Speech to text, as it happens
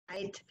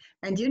Right.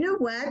 And you know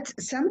what?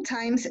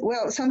 Sometimes,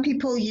 well, some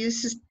people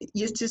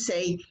used to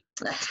say,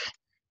 "Ah,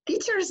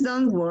 teachers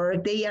don't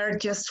work, they are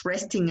just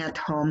resting at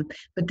home,"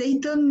 but they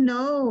don't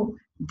know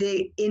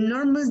the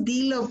enormous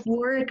deal of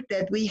work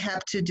that we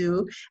have to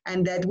do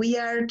and that we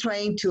are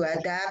trying to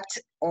adapt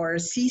our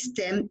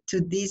system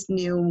to this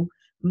new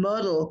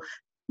model.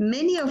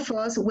 Many of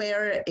us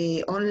were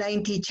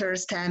online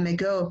teachers time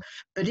ago,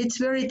 but it's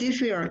very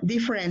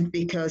different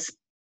because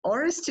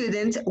our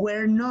students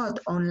were not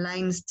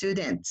online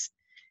students.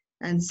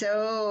 And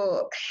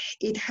so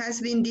it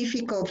has been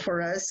difficult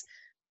for us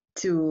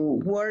to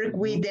work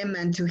with Mhm. them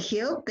and to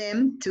help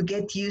them to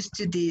get used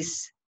to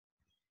this.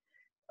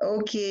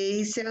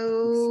 Okay, so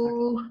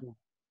Exactly.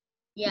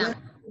 what Yeah.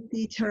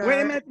 teacher Wait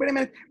a are minute, wait a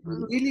minute.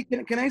 you? Lily,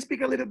 can I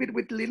speak a little bit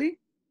with Lily?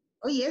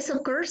 Oh, yes,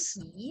 of course.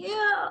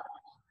 Yeah.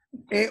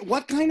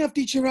 What kind of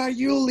teacher are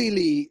you,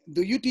 Lily?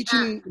 Do you teach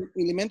Uh, in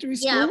elementary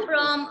yeah, school?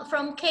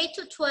 from K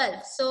to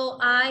 12. So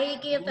I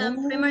give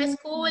primary Oh,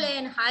 school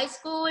and high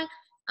school.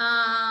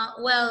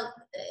 Well,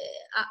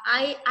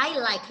 I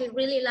like, I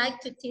really like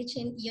to teach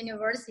in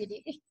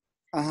university.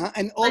 uh-huh.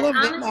 And But all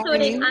of them are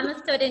in English? I'm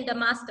studying the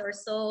master,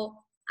 so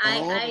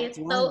Oh, I that's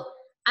why. thought,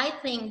 I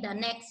think the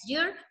next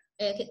year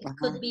Uh-huh.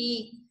 could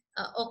be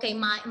okay.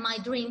 My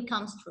dream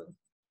comes true.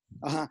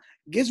 Uh-huh.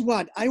 Guess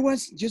what? I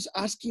was just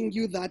asking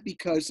you that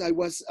because I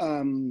was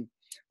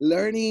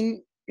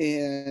learning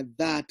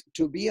that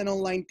to be an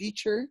online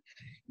teacher,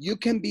 you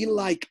can be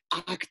like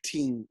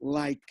acting,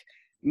 like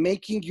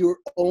making your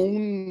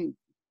own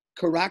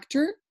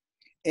character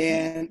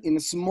and in a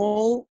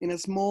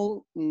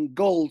small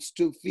goals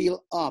to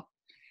fill up.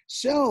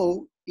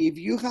 So if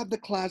you have the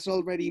class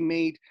already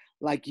made,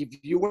 like if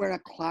you were a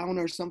clown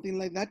or something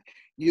like that,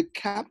 you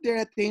kept their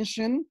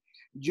attention,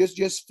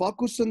 just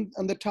focus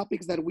on the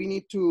topics that we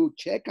need to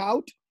check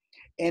out,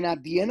 and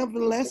at the end of the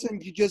lesson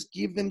you just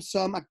give them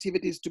some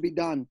activities to be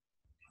done.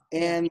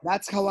 Yeah. And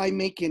that's how I'm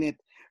making it,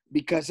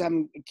 because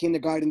I'm a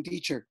kindergarten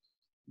teacher.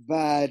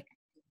 But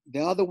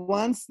the other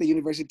ones, the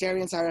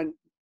universitarians, are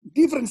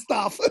different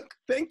stuff.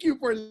 Thank you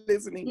for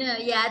listening. No,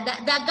 yeah,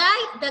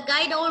 the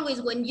guide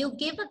always, when you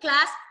give a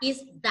class,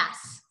 is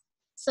das.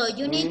 So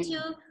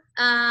Mm,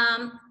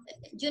 um,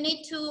 you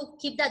need to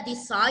keep that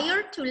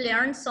desire to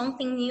learn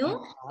something new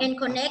uh-huh, and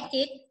connect uh-huh,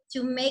 it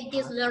to make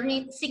this uh-huh.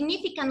 learning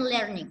significant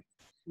learning.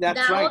 The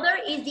That's right. other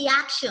is the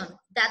action.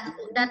 Mhm,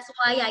 That's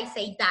why I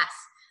say das,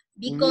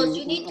 because mhm,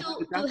 you mhm, need uh-huh,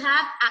 to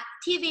have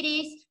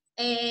activities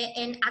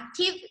and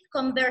active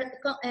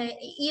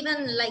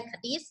even like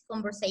these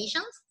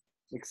conversations.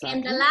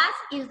 And the exactly.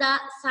 last is the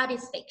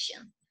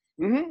satisfaction.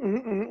 Mhm,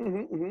 mhm, mhm,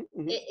 mhm, mhm,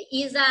 mhm.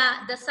 Is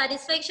the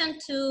satisfaction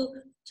to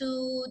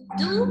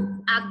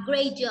do a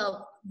great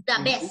job, the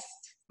Mhm,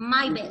 best,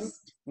 my mhm,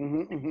 best.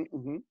 mhm, mhm,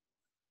 mhm.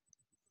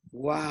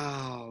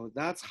 Wow,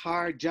 that's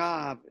hard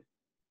job.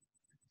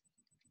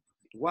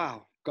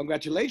 Wow,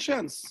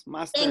 congratulations,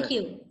 Thank master.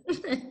 you.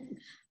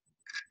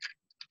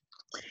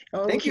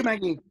 Thank you, Okay.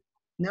 Maggie.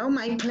 No,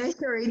 my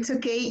pleasure. It's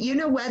okay. You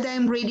know what?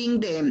 I'm reading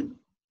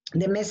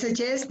the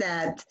messages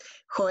that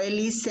Joel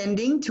is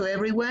sending to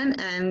everyone,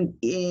 and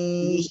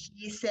Mhm,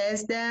 he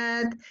says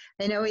that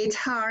I know it's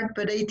hard,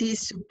 but it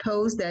is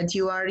supposed that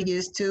you are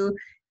used to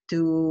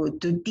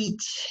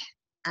teach,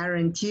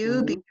 aren't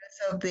you? mhm, Because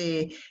of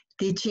the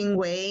teaching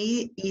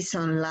way is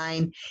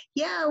online.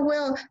 Yeah,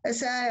 well,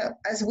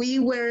 as we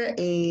were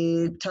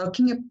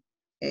talking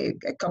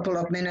a couple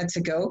of minutes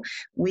ago,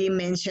 we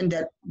mentioned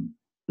that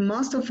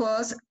most of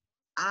us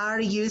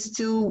are used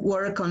to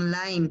work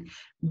online,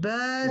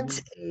 but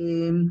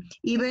mhm,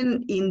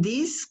 even in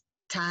this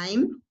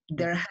time,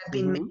 there have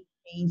been many mhm.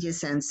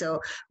 changes, and so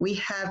we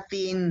have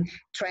been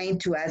trying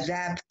to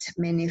adapt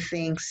many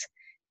things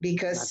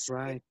That's because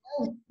right.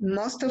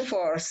 most of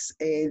us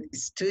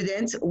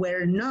students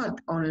were not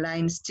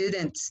online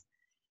students.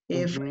 For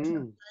example,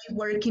 Mhm, I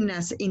working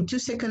as in two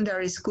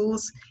secondary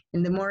schools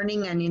in the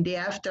morning and in the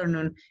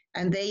afternoon,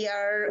 and they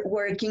are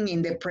working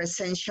in the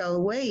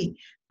presential way.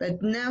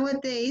 But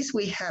nowadays,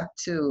 we have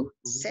to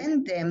mhm.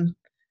 send them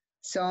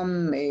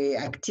some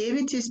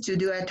activities to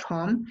do at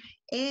home,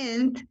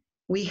 and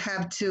we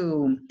have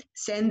to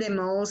send them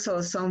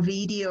also some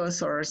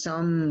videos or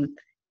some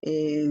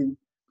uh,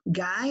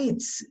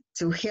 guides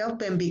to help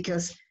them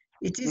because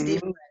it is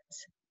different. Mhm.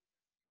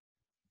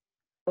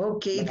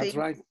 Okay, That's thank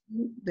right.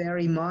 you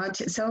very much.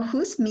 So,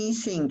 who's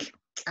missing?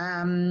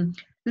 Um,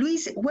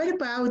 Luis, what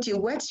about you?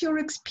 What's your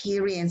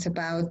experience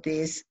about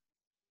this?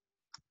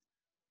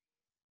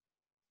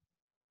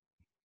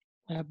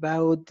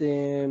 About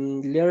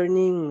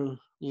learning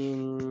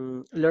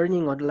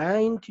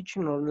online,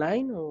 teaching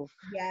online, or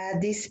Yeah,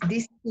 this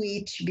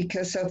switch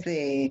because of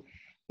the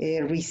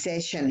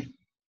recession.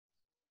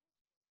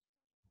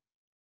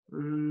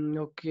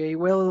 okay.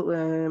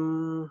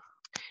 Well,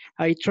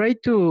 I try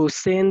to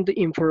send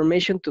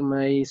information to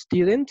my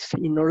students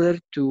in order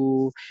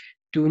to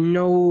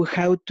know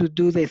how to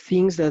do the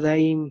things that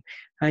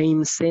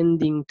I'm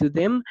sending to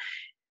them.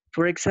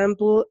 For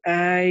example,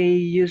 I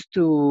used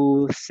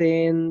to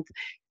send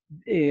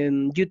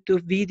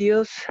YouTube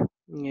videos,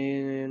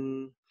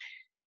 and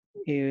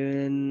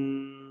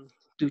and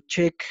to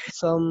check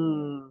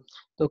some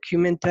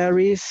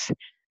documentaries.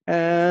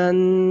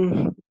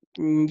 And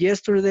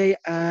yesterday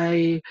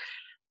I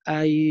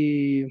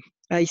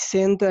I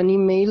sent an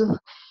email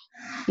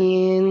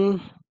and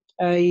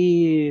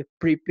I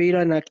prepared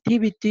an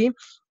activity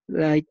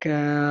like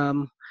a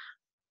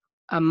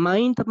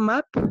mind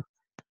map,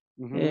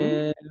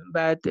 Mm-hmm.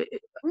 but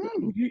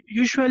Mm,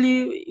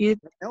 usually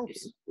that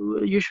helps.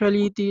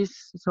 it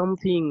is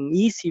something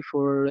easy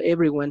for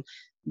everyone.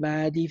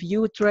 But if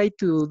you try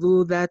to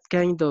do that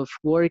kind of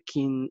work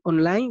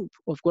online,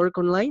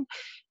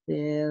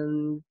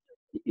 and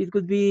it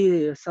could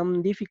be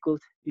some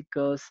difficult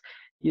because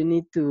you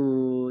need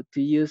to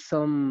use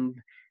some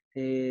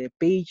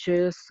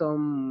pages,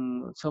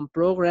 some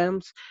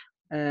programs,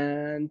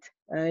 and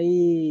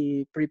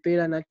I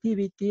prepare an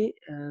activity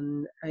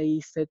and I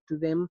said to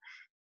them,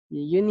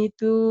 you need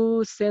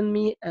to send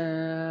me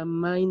a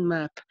mind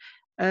map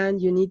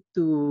and you need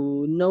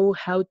to know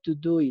how to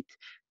do it.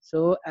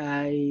 So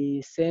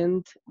I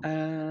sent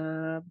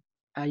a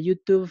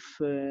YouTube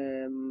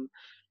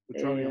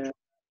Tutorial. uh,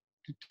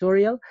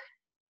 tutorial,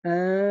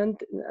 and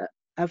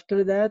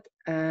after that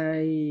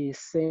I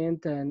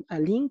sent a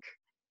link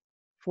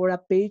for a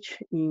page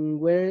in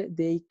where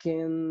they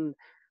can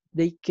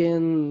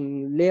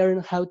learn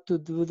how to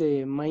do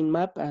the mind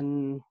map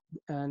and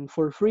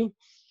for free.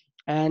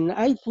 And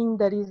I think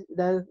that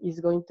is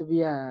going to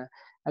be a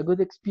good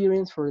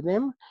experience for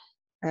them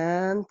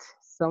and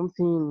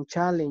something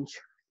challenge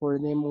for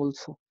them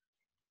also.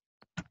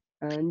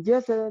 And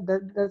yes,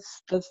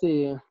 that's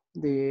the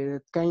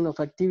kind of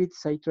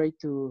activities I try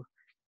to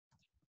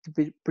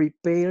be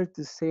prepared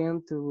to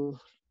send to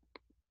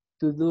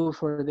do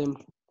for them.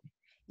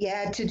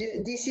 Yeah, to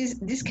do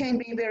this can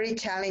be very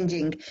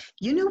challenging.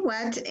 You know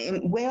what?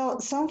 Well,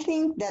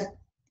 something that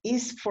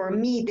is for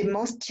me the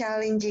most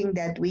challenging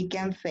that we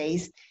can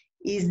face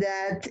is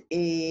that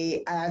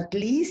at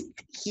least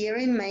here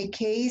in my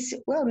case,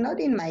 well, not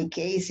in my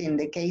case, in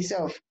the case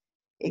of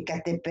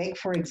Ecatepec,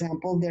 for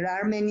example, there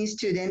are many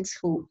students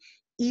who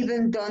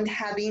even don't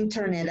have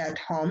internet at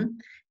home.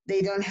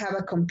 They don't have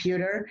a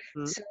computer.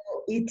 Mm. So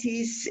it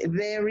is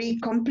very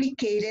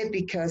complicated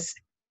because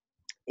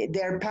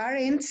their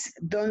parents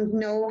don't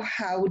know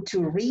how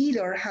to read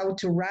or how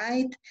to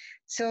write.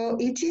 So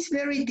it is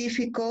very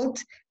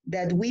difficult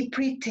that we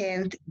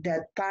pretend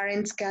that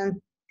parents can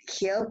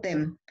help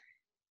them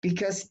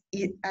because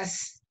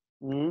as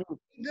Mm,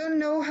 they don't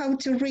know how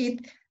to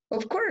read,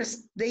 of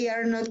course, they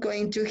are not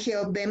going to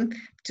help them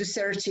to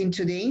search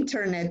into the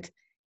internet.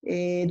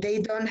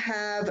 They don't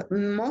have,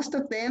 most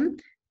of them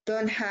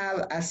don't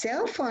have a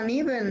cell phone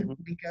even mhm.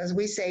 because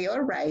we say,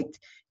 all right,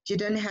 you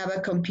don't have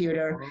a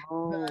computer,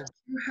 but Oh.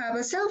 you have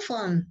a cell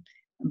phone.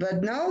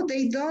 But no,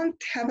 they don't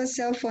have a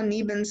cell phone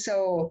even.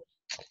 So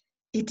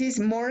it is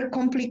more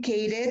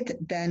complicated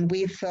than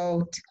we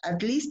thought,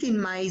 at least in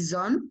my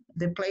zone,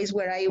 the place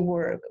where I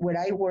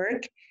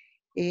work,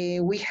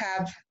 we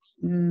have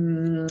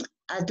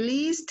at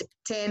least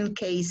 10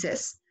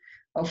 cases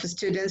of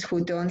students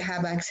who don't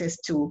have access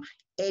to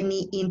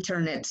any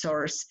internet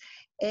source.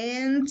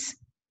 And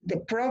the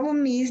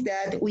problem is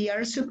that we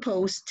are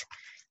supposed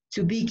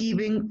to be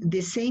giving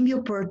the same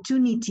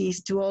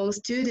opportunities to all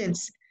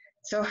students.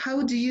 So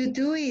how do you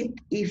do it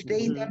if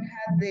they don't Mhm.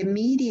 have the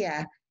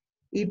media,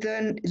 if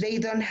they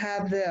don't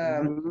have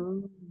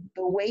Mm,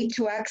 the way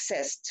to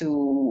access to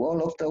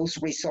all of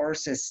those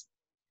resources?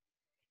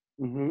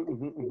 mhm,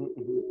 mhm, mhm,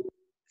 mhm.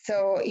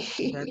 So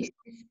That's it's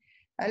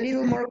a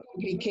little more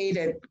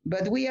complicated,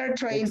 but we are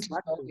trying to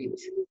solve Exactly. it.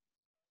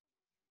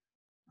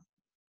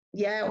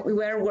 Yeah, we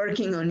were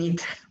working on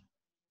it.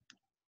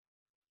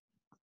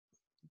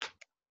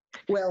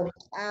 Well,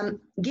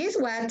 guess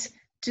what?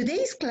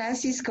 Today's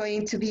class is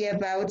going to be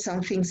about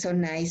something so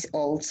nice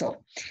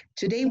also.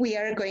 Today we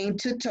are going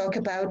to talk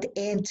about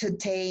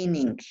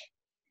entertaining.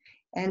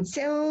 And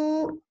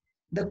so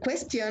the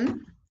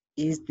question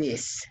is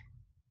this.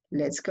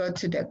 Let's go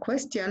to the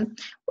question.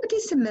 What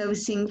is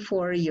amusing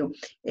for you?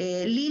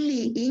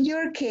 Lily, in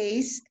your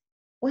case,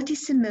 what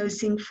is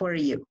amusing for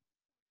you?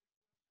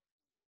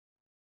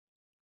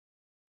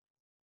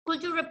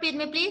 Could you repeat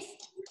me, please?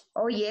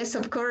 Oh, yes,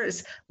 of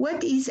course.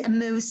 What is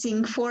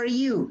amusing for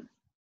you?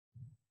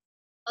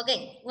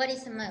 Okay, what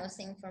is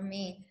amusing for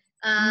me?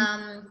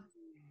 Mm.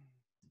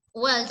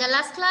 Well, the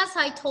last class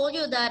I told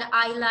you that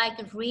I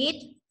like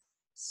read,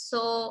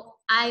 so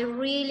I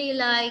really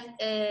like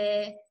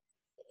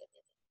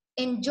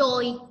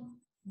enjoy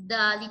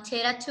the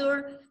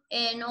literature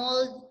and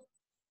all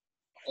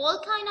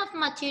kind of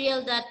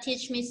material that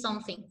teach me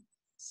something.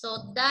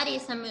 So that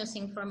is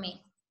amusing for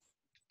me.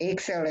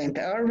 Excellent.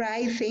 All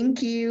right.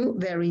 Thank you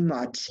very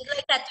much. It's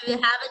like that we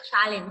have a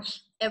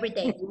challenge every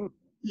day.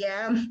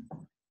 Yeah.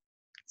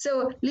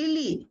 So,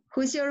 Lily,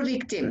 who's your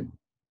victim?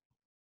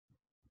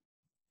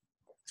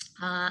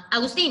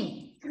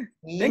 Agustin.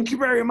 Thank Thank you you.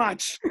 very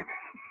much.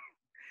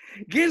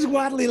 Guess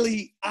what,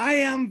 Lily? I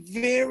am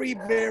very,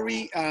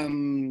 very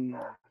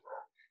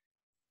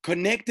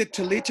connected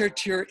to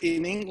literature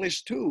in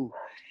English too.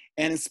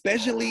 And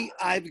especially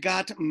I've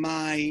got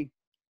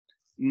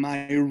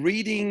my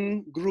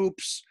reading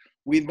groups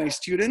with my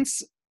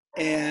students.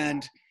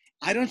 And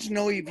I don't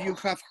know if you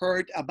have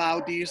heard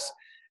about these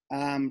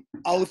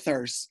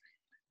authors.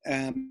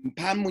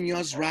 Pam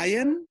Munoz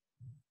Ryan,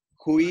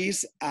 who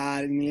is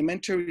an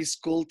elementary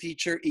school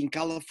teacher in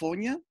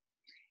California,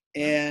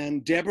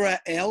 and Deborah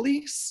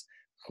Ellis,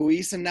 who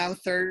is an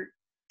author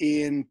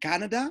in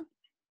Canada.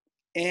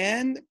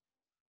 And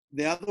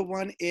the other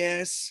one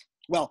is,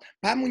 well,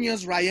 Pam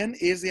Munoz Ryan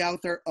is the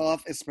author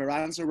of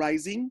Esperanza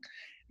Rising,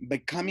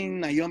 Becoming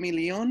Naomi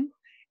Leon,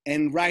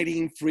 and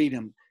Writing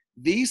Freedom.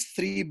 These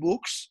three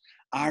books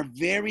are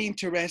very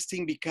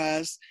interesting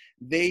because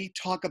they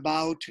talk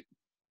about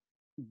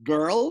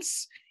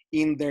girls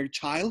in their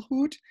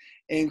childhood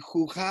and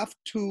who have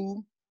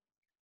to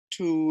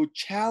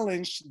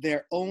challenge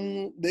their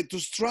own, to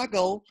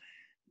struggle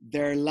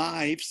their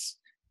lives,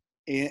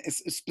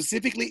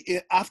 specifically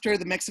after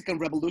the Mexican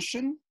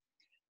Revolution.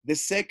 The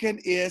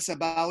second is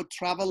about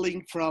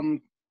traveling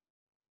from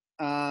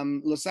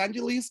Los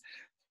Angeles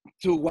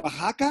to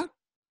Oaxaca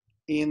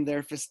in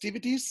their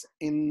festivities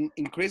in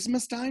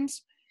Christmas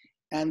times.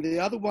 And the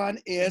other one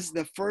is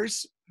the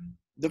first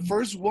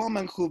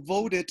woman who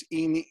voted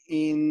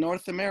in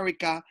North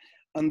America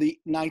in the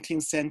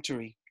 19th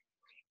century.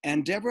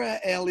 And Deborah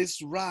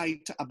Ellis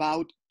writes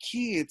about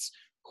kids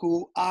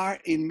who are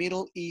in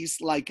Middle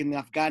East, like in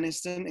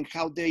Afghanistan, and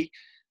how they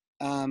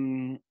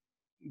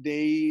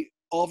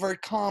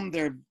overcome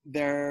the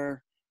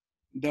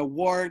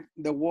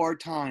war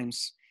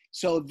times.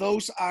 So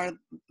those are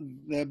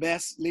the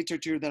best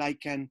literature that I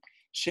can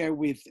share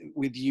with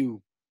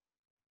you.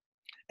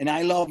 And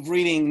I love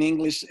reading in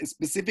English,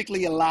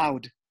 specifically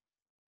aloud.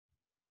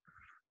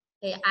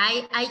 Okay,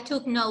 I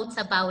took notes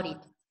about it.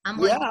 I'm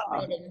going to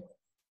read them.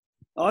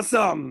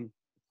 Awesome.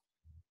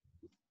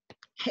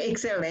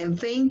 Excellent.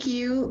 Thank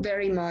you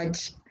very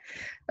much.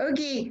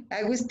 Okay,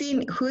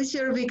 Agustin, who's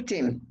your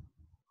victim?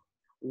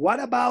 What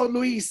about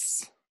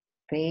Luis?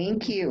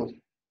 Thank you.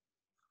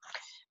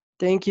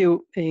 Thank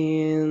you.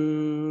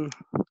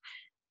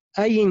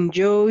 I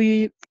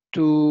enjoy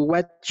to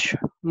watch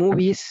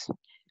movies,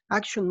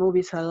 action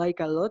movies. I like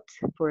a lot.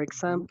 For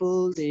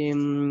example, the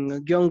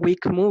John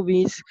Wick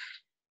movies,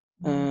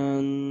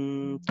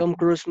 Tom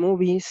Cruise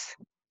movies.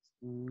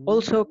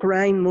 Also,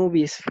 crime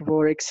movies.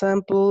 For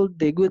example,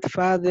 The Good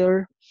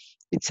Father.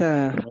 It's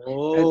a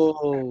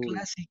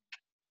classic.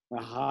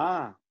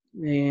 Uh-huh.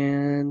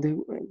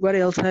 And what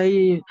else?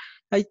 I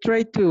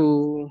try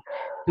to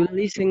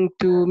listen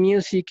to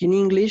music in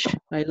English.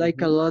 I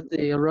like a lot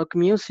the rock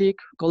music,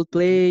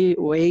 Coldplay,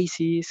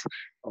 Oasis,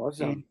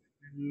 Awesome.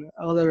 and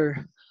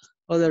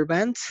other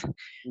bands.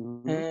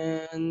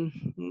 And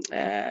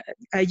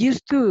I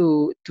used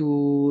to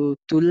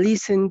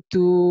listen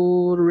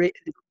to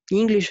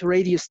English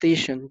radio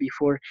station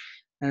before,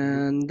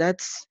 and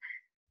that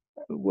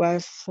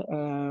was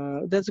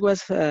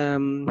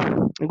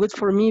good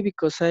for me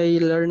because I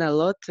learn a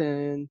lot,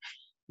 and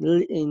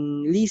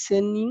in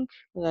listening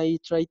I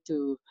try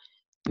to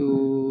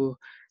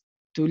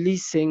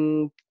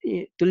listen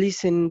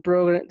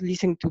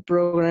to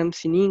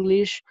programs in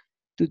English,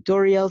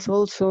 tutorials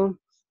also.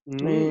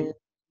 And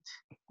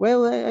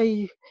well,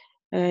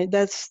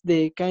 that's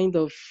the kind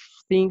of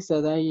things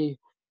that I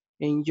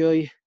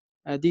enjoy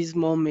at this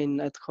moment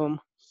at home.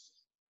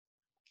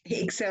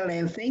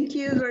 Excellent. Thank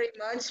you very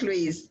much,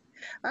 Luis.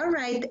 All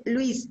right,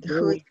 Luis,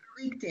 who's your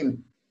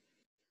victim?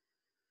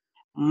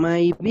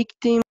 My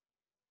victim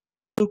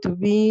to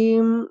be,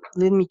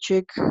 let me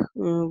check,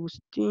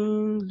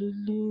 Agustin,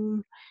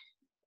 Lily,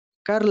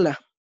 Carla.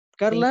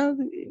 Carla,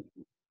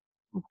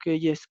 okay,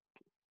 yes.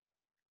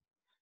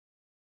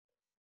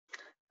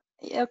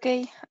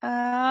 Okay.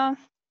 I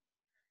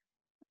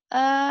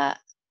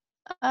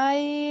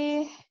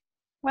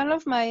One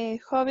of my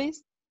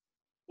hobbies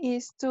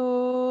is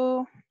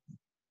to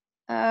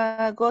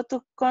go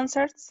to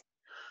concerts.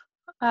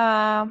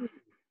 I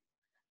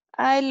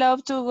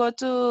love to go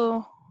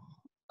to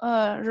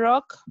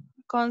rock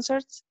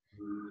concerts.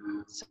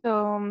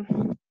 So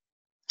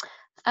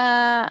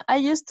I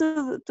used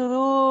to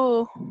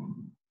do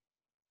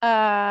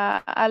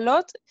a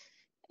lot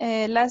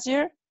last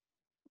year,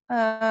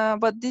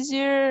 but this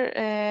year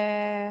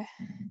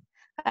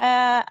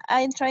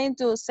I'm trying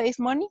to save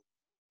money,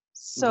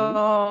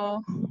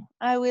 so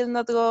I will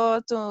not go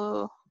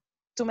to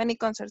too many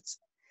concerts.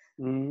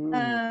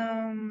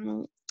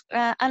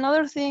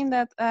 Another thing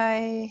that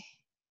I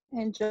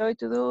enjoy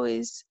to do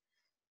is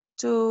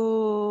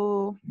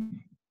to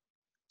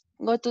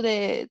go to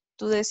the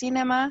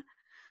cinema,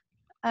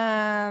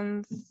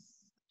 and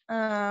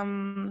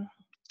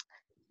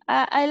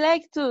I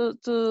like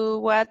to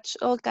watch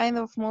all kind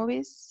of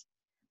movies,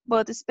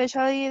 but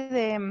especially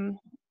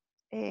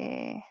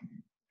the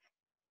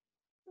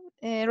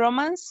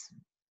romance.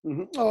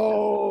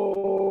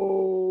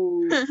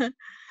 Oh.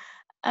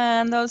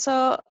 And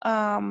also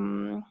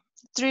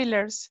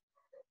thrillers.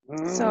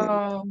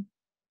 So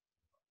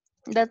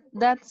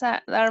that's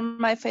are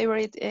my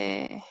favorite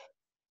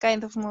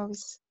kind of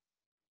movies.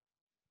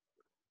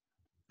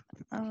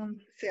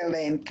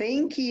 Excellent.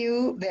 Thank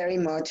you very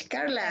much.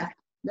 Carla,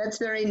 That's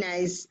very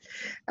nice.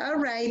 All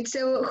right.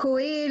 So,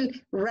 Joel,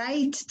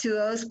 write to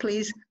us,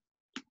 please.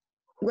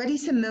 What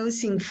is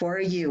amazing for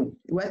you?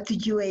 What do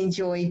you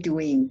enjoy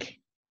doing?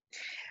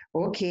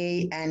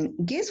 Okay. And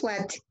guess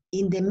what?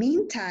 In the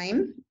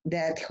meantime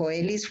that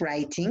Joel is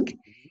writing,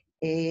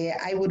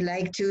 I would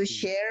like to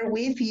share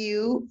with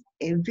you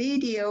a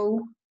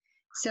video.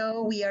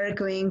 So we are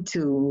going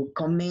to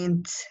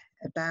comment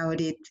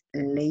about it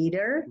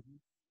later.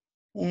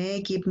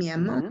 Give me a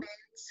moment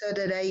so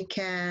that I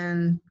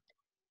can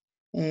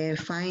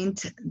find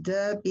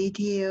the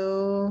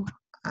video.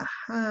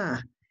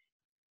 Aha,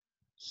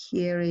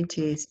 here it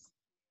is.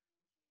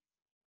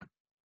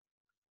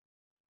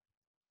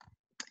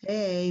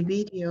 Hey,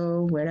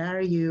 video, where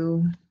are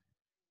you?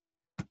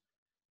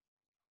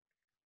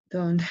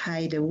 Don't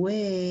hide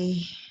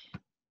away.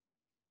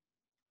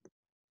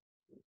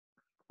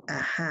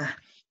 Aha,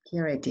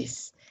 here it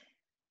is.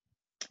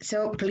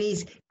 So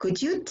please,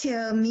 could you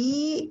tell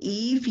me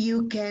if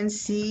you can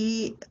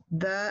see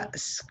the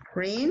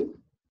screen?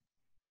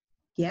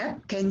 Yeah,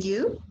 can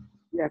you?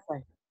 Yes,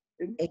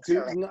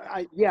 Excellent.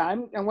 yeah,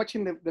 I'm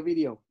watching the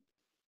video.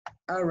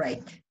 All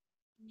right.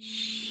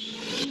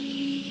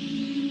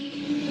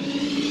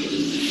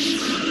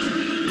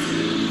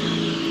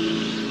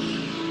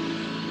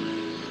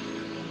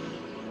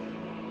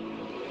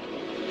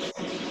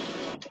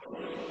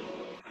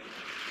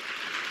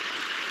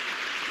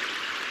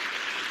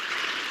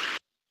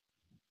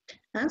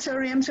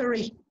 I'm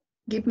sorry.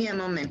 Give me a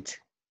moment.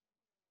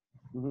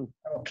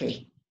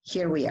 Okay,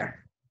 here we are.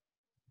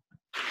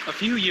 A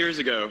few years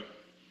ago,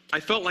 I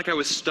felt like I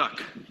was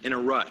stuck in a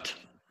rut.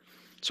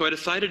 So I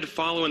decided to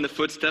follow in the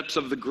footsteps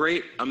of the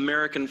great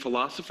American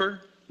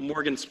philosopher,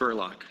 Morgan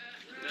Spurlock,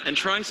 and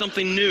try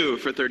something new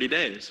for 30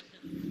 days.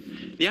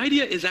 The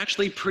idea is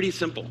actually pretty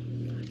simple.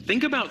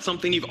 Think about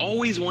something you've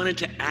always wanted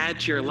to add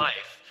to your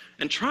life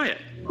and try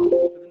it for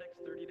the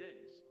next 30 days.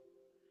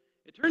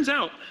 It turns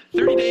out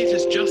 30 days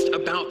is just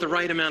about the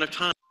right amount of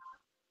time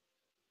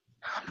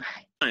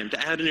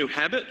to add a new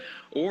habit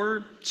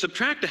or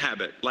subtract a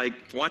habit, like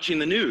watching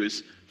the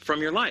news,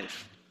 from your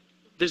life.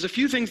 There's a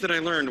few things that I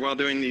learned while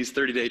doing these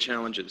 30-day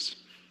challenges.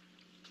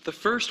 The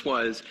first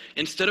was,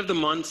 instead of the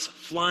months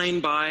flying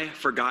by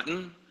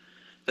forgotten,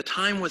 the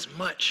time was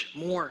much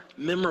more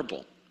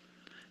memorable.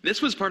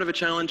 This was part of a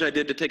challenge I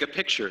did to take a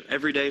picture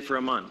every day for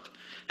a month,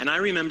 and I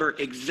remember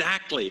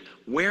exactly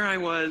where I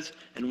was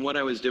and what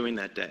I was doing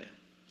that day.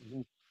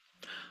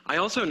 I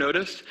also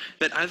noticed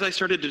that as I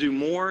started to do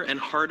more and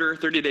harder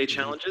 30-day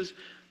challenges,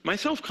 my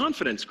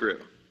self-confidence grew.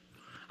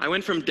 I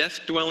went from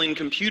desk-dwelling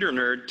computer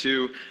nerd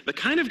to the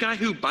kind of guy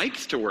who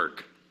bikes to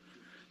work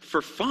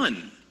for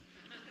fun.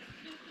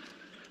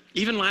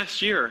 Even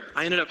last year,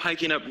 I ended up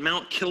hiking up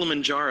Mount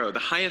Kilimanjaro, the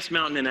highest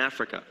mountain in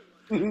Africa.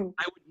 I would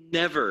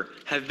never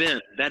have been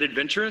that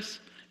adventurous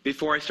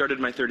before I started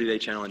my 30-day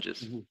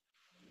challenges.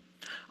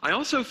 I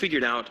also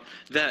figured out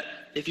that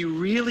if you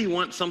really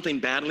want something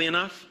badly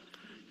enough,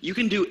 you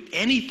can do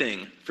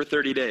anything for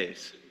 30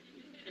 days.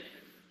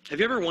 Have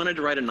you ever wanted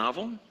to write a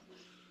novel?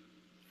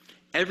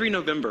 Every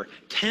November,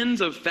 tens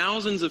of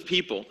thousands of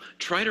people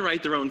try to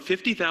write their own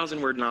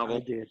 50,000-word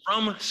novel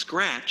from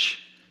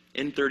scratch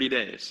in 30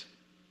 days.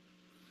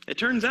 It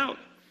turns out,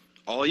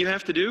 all you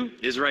have to do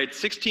is write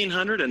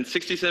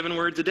 1,667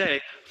 words a day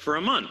for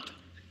a month.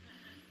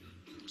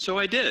 So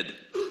I did.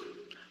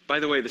 By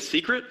the way, the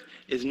secret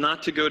is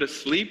not to go to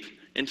sleep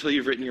until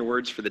you've written your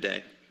words for the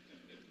day.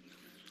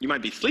 You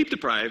might be sleep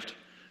deprived,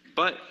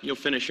 but you'll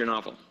finish your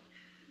novel.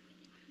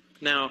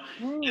 Now,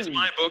 is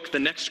my book the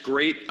next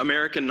great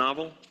American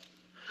novel?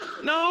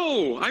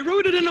 No, I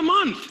wrote it in a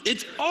month.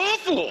 It's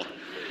awful.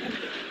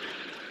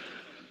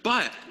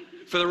 But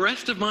for the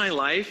rest of my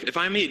life, if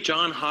I meet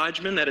John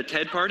Hodgman at a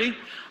TED party,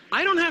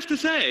 I don't have to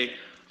say,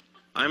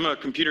 I'm a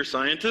computer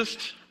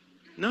scientist.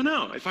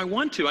 No. If I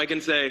want to, I can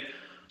say,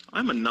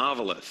 I'm a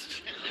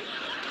novelist.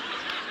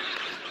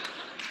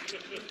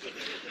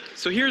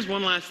 So here's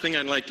one last thing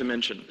I'd like to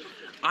mention.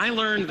 I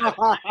learned that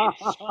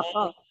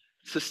small,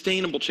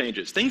 sustainable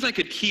changes, things I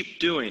could keep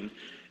doing,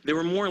 they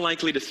were more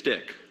likely to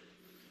stick.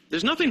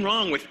 There's nothing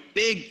wrong with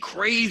big,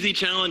 crazy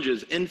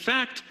challenges. In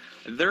fact,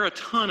 they're a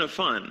ton of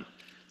fun,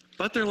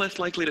 but they're less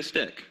likely to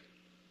stick.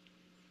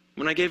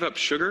 When I gave up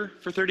sugar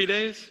for 30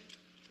 days,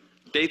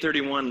 day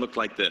 31 looked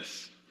like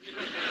this.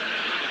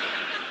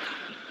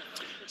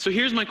 So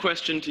here's my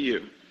question to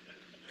you.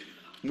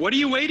 What are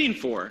you waiting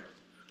for?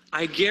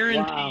 I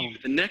guarantee you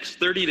the next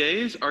 30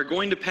 days are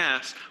going to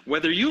pass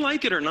whether you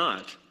like it or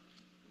not.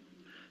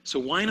 So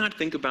why not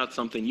think about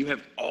something you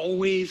have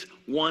always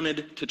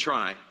wanted to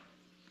try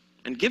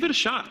and give it a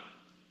shot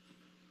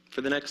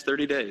for the next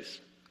 30 days?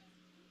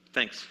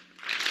 Thanks.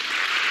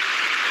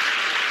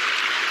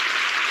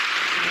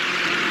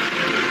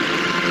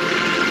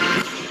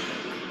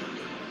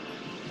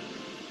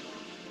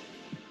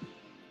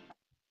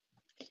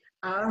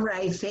 All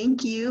right,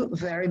 thank you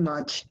very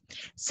much.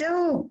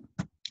 So,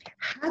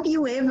 have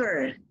you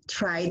ever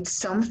tried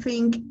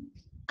something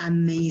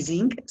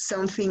amazing,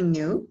 something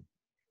new,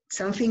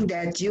 something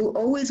that you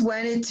always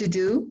wanted to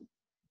do,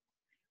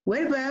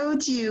 What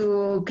about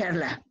you,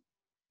 Carla?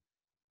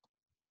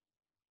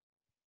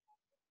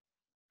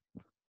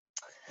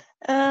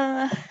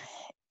 Uh,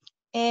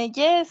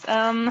 yes.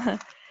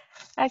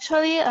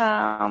 Actually,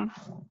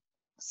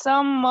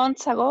 some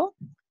months ago,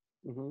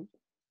 Mhm.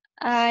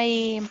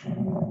 I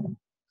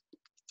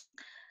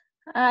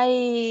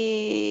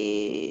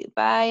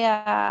buy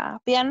a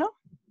piano.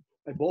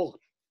 I bought.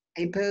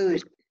 I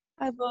bought.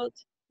 I bought.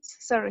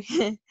 Sorry,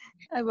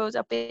 I bought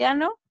a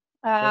piano.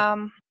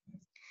 Okay.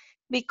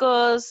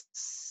 Because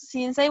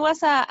since I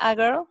was a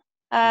girl,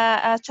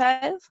 a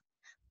child,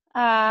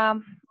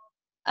 um,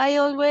 I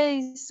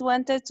always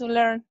wanted to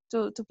learn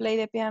to play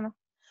the piano.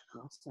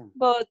 Awesome.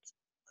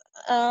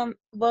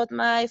 But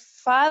my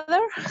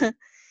father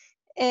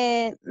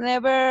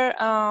never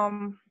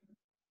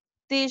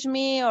teach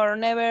me or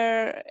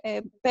never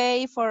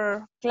pay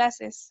for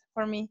classes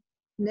for me.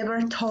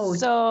 Never So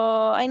taught.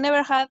 I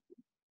never had,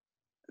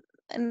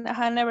 and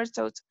I never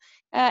taught.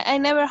 I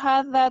never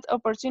had that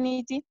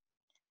opportunity.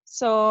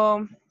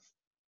 So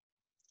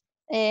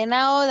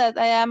now that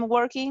I am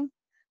working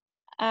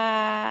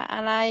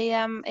and I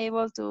am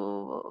able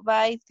to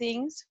buy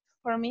things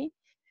for me,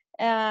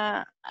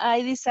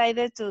 I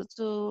decided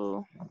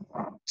to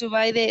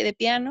buy the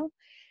piano.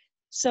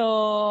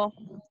 So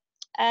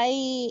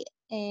I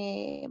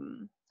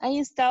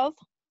installed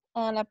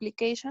an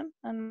application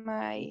on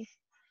my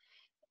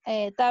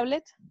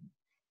tablet.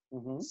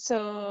 Mhm.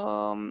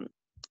 So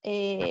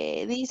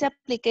this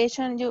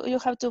application you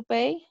have to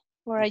pay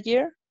for a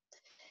year.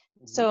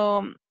 Mhm. So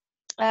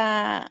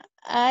uh,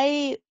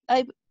 I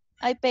I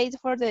I paid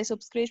for the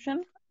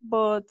subscription,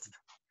 but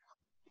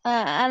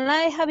and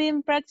I have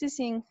been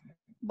practicing,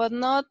 but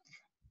not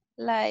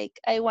like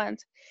I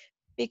want,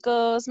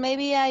 because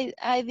maybe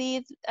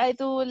I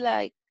do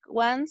like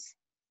once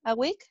a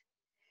week,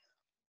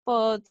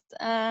 but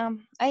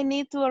I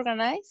need to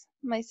organize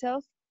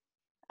myself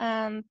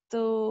and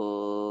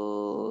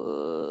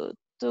to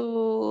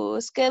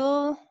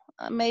schedule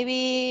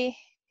maybe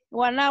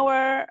 1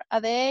 hour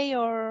a day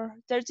or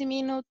 30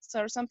 minutes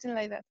or something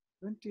like that.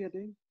 20 a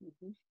day.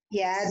 Mhm.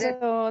 Yeah, that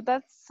So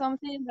that's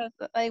something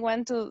that I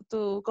want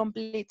to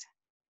complete.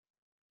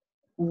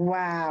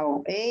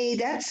 wow. Hey,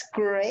 that's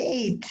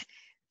great.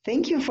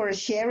 Thank you for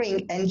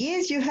sharing. And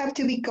yes, you have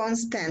to be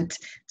constant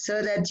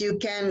so that you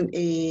can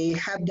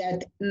have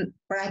that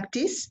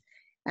practice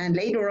and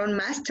later on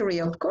mastery,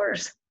 of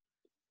course.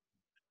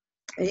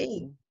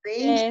 Hey, Mhm.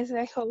 thank Yes,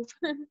 I hope.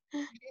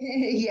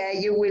 yeah,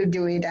 you will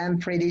do it. I'm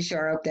pretty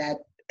sure of that.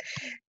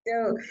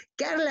 So,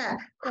 Carla,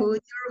 who's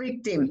Thanks. your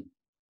victim?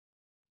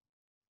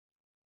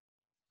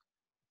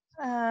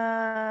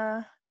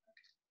 Uh,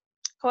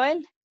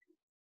 Joel?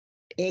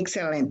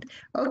 Excellent.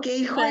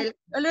 Okay, Ah, Joel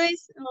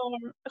Luis,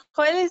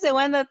 Joel is the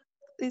one that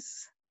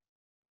is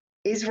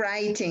is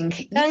writing.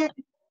 Yeah, can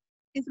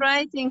is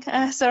writing.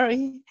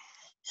 Sorry.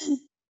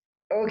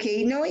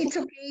 okay. No, it's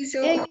okay. Yeah,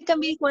 So, it can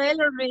be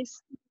Joel or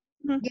Luis.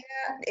 Mhm.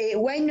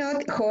 why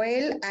not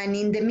Joel? And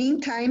in the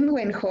meantime,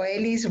 when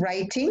Joel is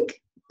writing,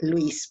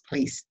 Luis,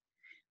 please.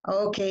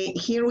 Okay,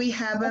 here we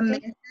have a Okay.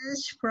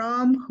 message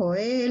from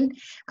Joel.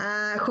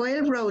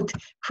 Joel wrote,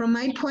 from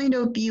my point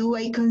of view,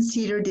 I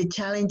consider the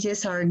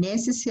challenges are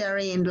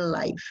necessary in the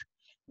life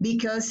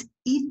because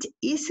it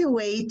is a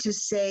way to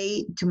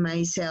say to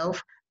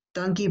myself,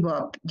 don't give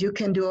up. You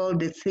can do all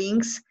the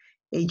things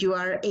you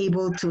are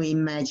able to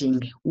imagine.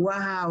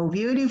 Wow,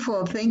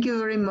 beautiful. Thank you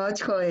very much,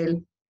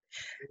 Joel.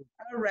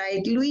 All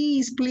right,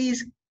 Luis,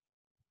 please.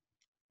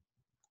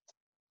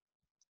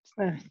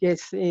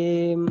 Yes.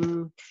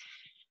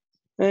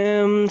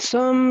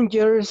 Some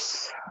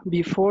years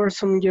before,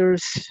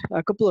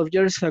 a couple of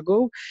years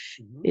ago,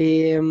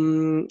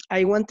 Mhm.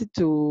 I wanted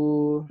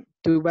to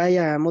buy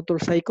a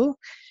motorcycle,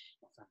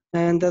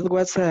 and that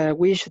was a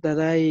wish that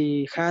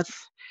I had.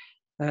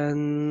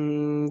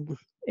 And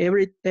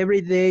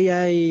every day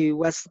I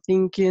was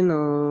thinking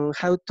on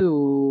how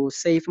to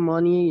save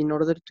money in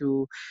order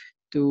to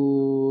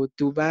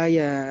buy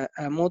a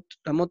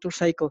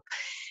motorcycle.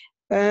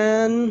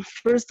 And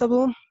first of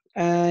all,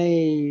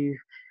 I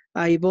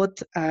I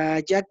bought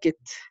a jacket.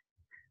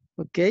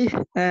 Okay,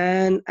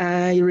 and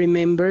I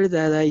remember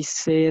that I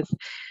said,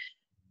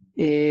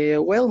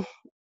 well,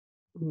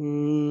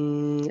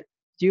 mm,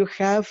 you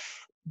have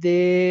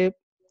the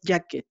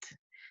jacket.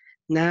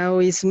 Now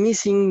it's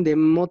missing the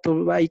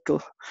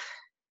motorbike.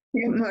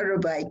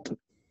 Motorbike.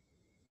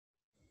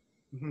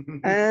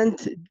 And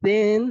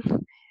then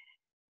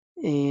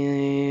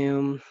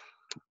um,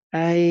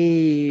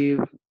 I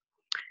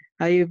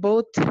I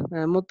bought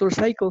a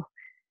motorcycle,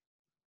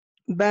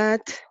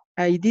 but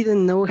I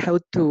didn't know how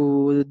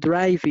to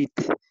drive it.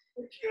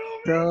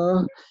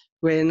 So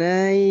when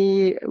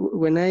I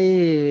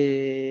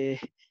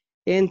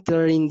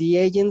enter in the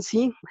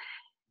agency,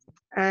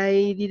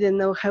 I didn't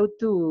know how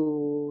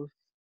to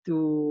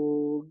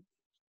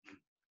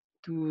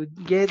to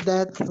get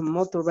that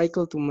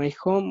motorcycle to my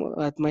home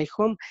at my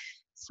home.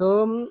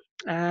 So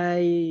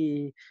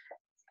I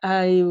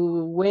I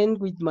went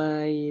with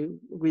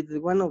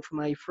one of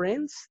my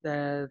friends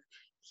that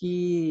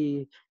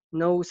he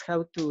knows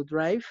how to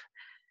drive,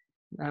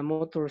 a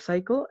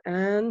motorcycle,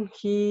 and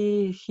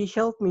he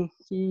helped me.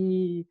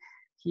 He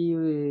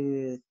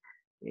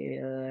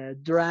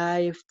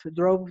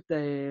drove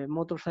the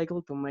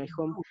motorcycle to my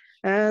home,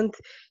 and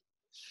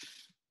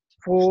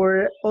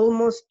for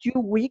almost 2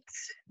 weeks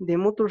the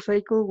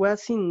motorcycle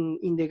was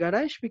in the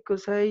garage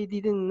because I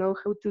didn't know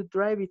how to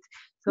drive it.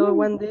 So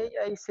one day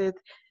I said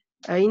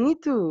I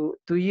need to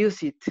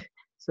use it.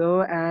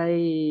 So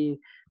I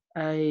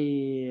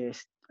I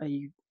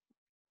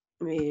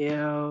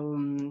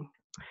um,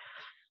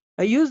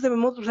 I use the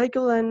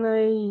motorcycle, and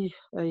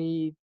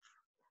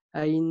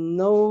I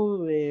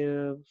know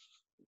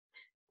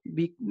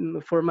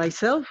for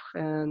myself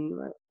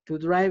and to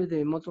drive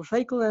the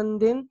motorcycle, and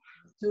then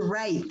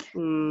Right.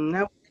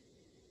 now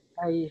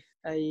I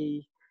I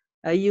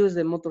I use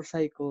the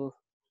motorcycle.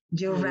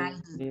 You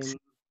ride it.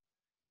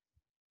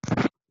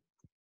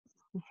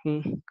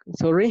 Um,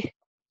 Sorry,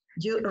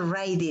 You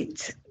ride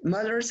it.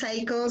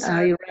 Motorcycles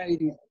are. I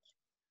ride it.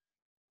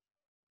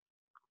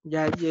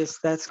 Yeah, yes,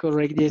 that's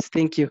correct. Yes,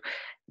 thank you.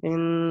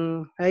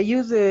 And I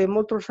use the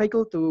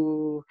motorcycle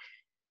to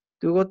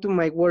go to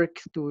my work,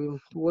 to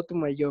go to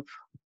my job.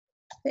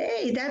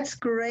 Hey, that's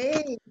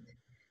great.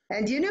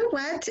 And you know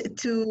what?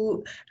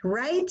 To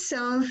write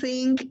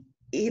something,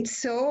 it's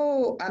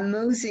so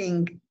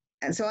amazing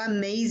and so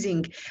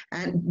amazing.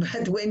 And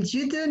but when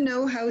you don't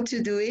know how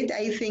to do it,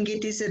 I think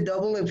it is a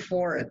double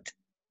effort.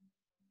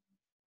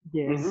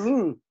 Yes.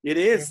 It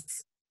Yeah.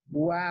 is.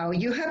 Wow,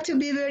 you have to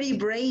be very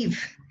brave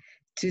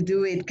to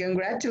do it.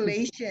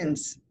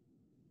 Congratulations.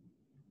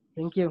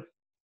 Thank you.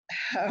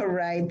 All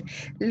right.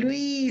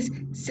 Luis,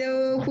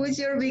 so who's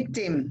your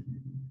victim?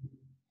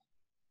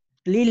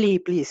 Lily,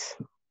 please.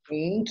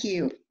 Thank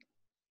you.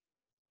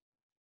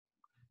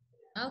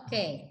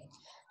 Okay,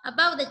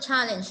 about the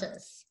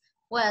challenges.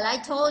 Well, I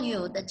told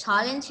you the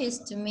challenge is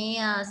to me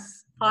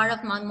as part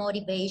of my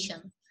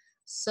motivation.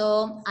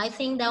 So I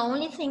think the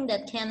only thing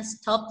that can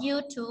stop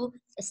you to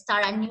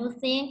start a new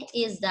thing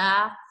is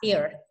the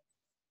fear.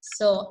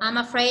 So I'm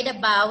afraid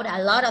about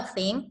a lot of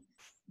things,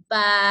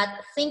 but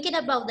thinking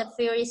about the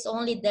fear is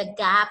only the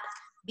gap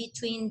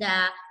between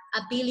the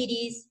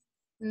abilities,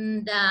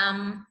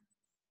 the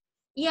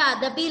yeah,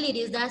 the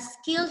abilities, the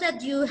skills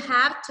that you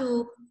have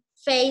to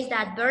face the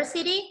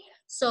adversity.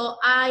 So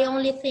I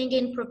only think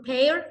in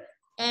prepare,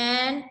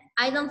 and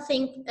I don't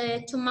think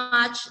too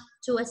much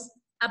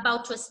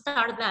about to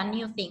start the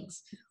new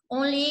things.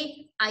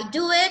 Only I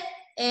do it,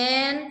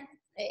 and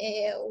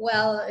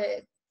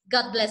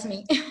God bless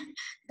me.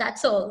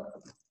 That's all.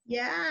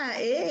 Yeah,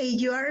 hey,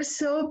 you are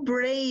so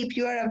brave.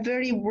 You are a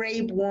very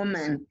brave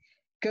woman.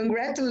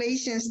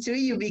 Congratulations to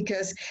you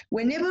because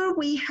whenever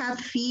we have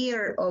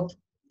fear of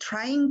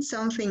trying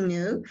something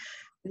new,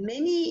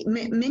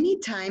 many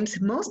times,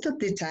 most of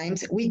the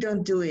times, we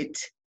don't do it.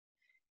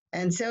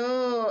 And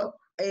so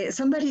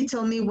somebody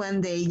told me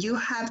one day, you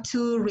have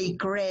to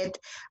regret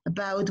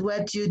about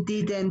what you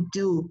didn't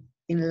do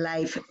in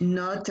life,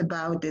 not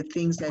about the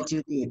things that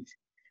you did.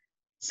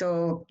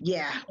 So,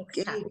 yeah,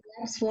 okay, Exactly.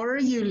 claps for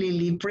you,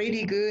 Lily.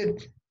 Pretty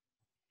good.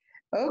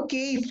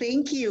 Okay,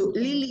 thank you. Thank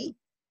you. Lily,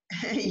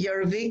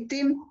 your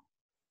victim?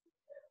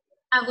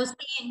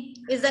 Agustin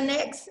is the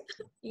next.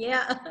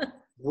 Yeah.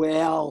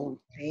 Well,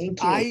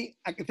 Thank you. I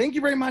thank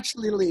you very much,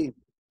 Lily.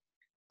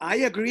 I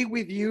agree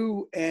with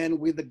you and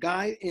with the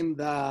guy in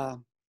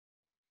the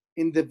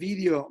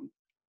video.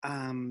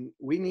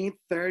 We need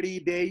 30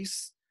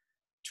 days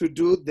to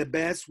do the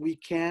best we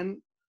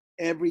can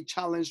every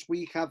challenge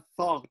we have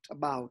thought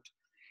about.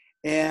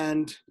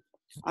 And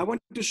I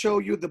want to show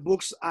you the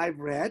books I've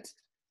read.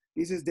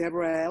 This is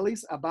Deborah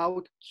Ellis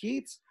about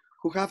kids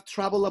who have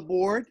traveled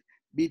abroad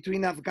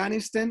between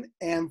Afghanistan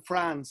and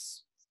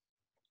France.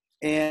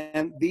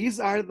 And these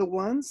are the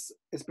ones,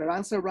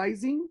 Esperanza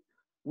Rising,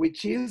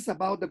 which is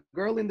about the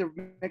girl in the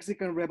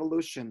Mexican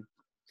Revolution.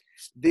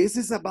 This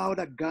is about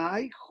a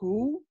guy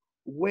who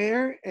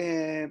were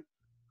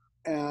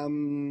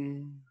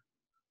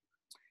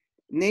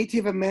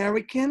Native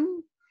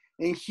American,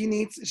 and she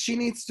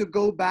needs to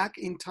go back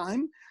in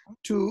time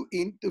to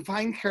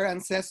find her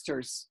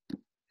ancestors.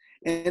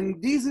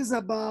 And this is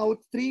about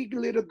three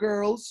little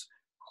girls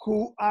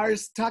who are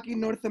stuck in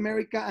North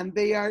America and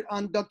they are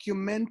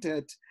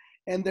undocumented,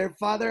 and their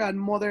father and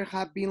mother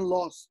have been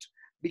lost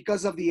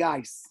because of the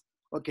ice.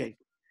 Okay,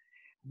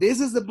 this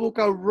is the book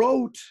I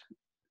wrote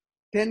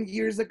 10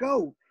 years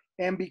ago.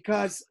 And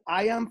because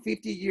I am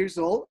 50 years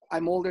old,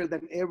 I'm older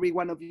than every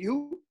one of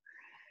you.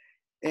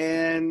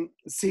 And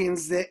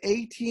since the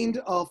 18th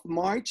of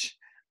March,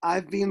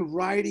 I've been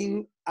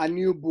writing a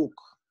new book.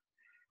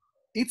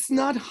 It's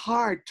not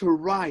hard to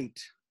write,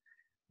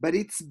 but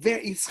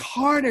it's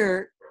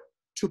harder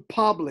to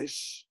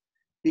publish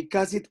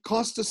because it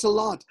costs us a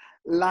lot.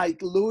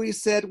 Like Louis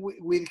said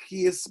with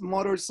his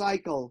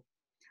motorcycle,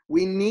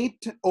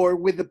 or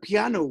with the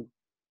piano,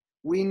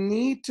 we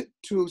need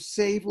to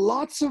save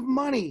lots of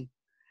money.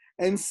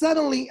 And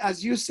suddenly,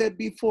 as you said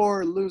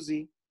before,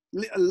 Lily,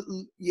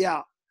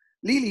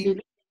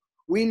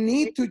 we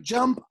need to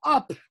jump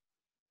up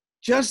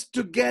just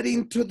to get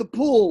into the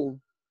pool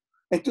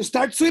and to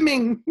start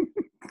swimming.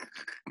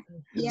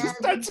 Yeah, to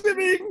start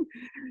swimming.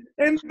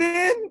 And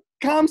then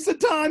comes a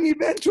time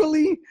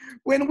eventually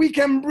when we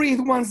can breathe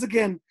once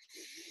again.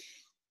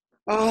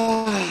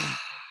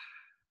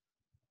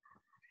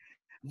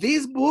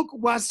 This book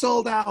was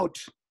sold out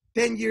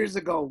 10 years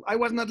ago. I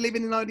was not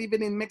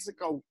even in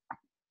Mexico.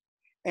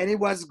 And it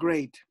was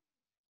great.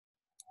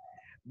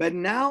 But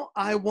now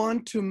I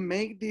want to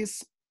make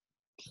this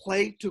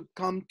play to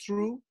come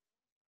true,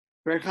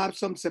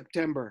 perhaps on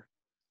September.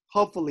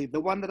 Hopefully, the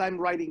one that I'm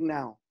writing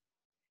now.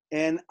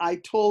 And I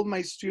told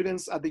my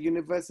students at the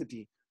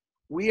university,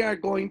 we are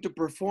going to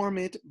perform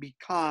it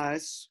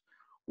because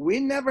we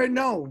never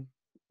know.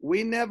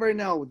 We never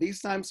know.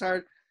 These times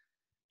are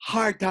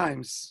hard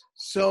times.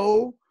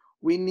 So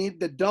we need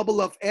the double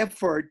of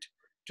effort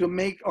to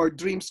make our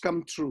dreams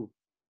come true.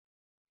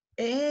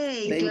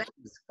 hey, Thank claps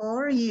you.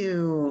 for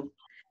you.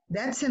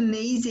 That's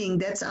amazing.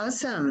 That's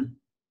awesome.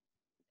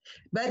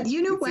 But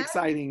you know It's what?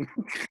 exciting.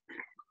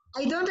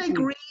 I don't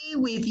agree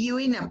with you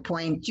in a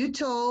point. You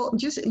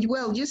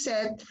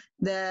said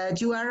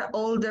that you are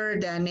older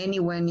than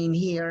anyone in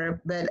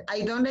here, but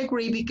I don't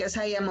agree because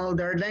I am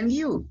older than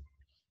you.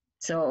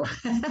 So,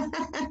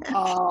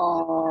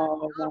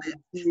 Oh, my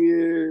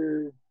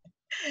dear.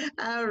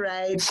 all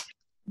right.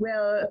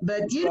 Well,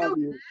 but you know, Love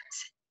you.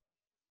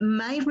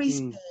 my Mm.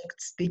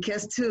 respects,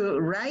 because to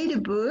write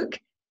a book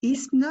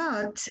is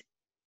not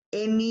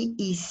any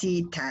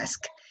easy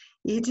task.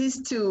 It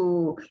is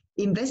to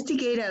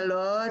investigate a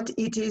lot.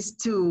 It is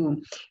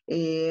to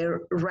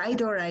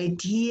write our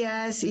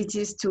ideas. It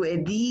is to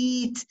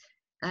edit.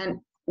 And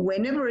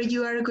whenever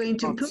you are going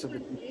to Lots of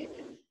publish it.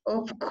 it,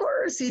 of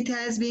course, it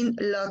has been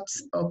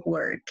lots of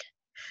work.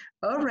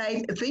 All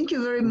right. Thank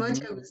you very much,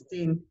 Mhm.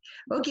 Agustin.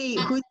 Okay,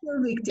 That, who's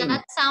your victim?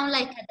 that sounds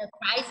like the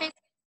crisis.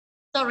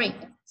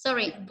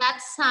 Sorry. That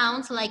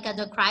sounds like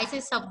the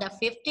crisis of the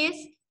 50s.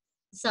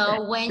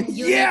 So when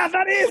you need Yeah,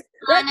 that is to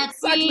plant a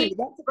exactly. tree,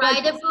 That's a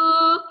write a crisis.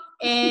 book,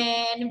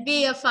 and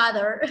be a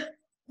father.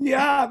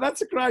 Yeah,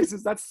 that's a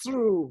crisis. That's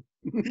true.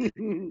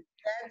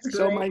 That's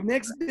So great. my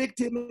next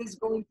victim is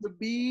going to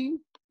be,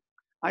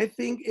 I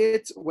think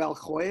it's, well,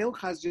 Joel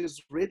has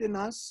just written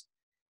us.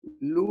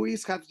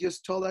 Luis has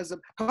just told us.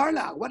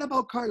 Carla, what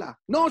about Carla?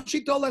 No,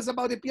 she told us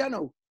about the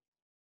piano.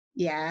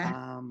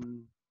 Yeah.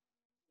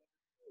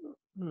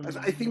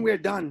 I think we're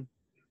done.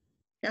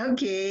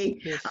 Okay.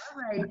 Yes.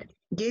 All right.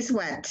 Guess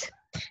what?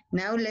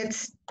 Now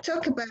let's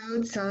talk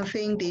about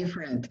something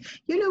different.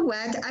 You know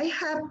what? I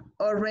have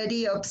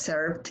already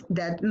observed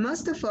that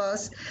most of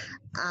us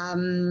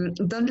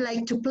don't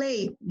like to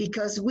play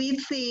because we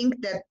think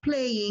that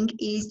playing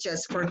is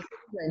just for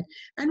children.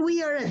 And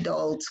we are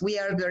adults. We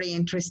are very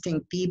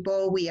interesting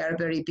people. We are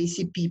very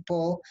busy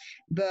people.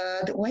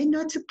 But why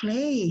not to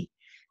play?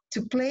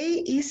 To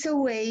play is a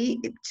way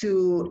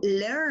to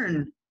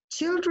learn.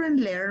 Children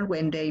learn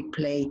when they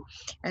play.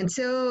 And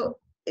so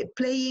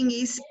playing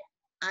is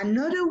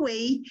another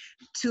way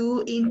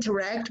to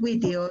interact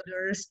with the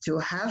others, to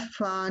have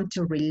fun,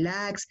 to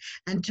relax,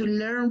 and to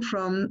learn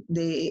from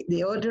the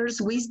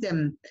others'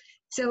 wisdom.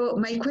 So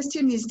my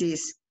question is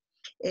this,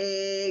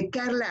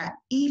 Carla,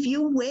 if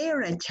you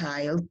were a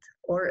child,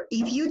 or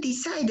if you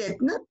decided,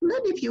 not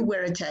if you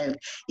were a child,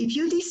 if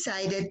you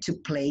decided to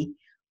play,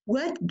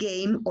 what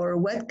game or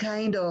what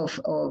kind of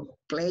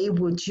play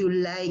would you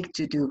like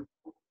to do?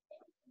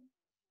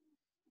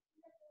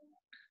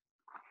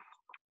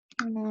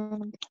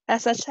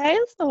 As a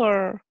child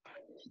or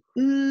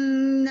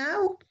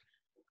Now,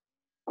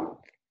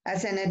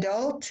 as an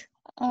adult?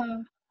 uh,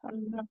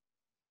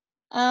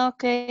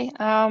 okay.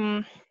 I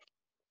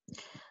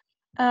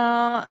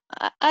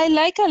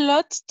like a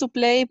lot to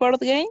play board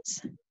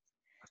games,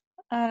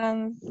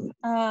 and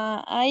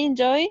I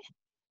enjoy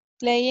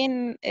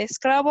playing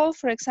Scrabble,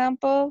 for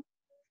example,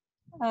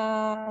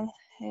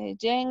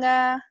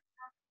 Jenga,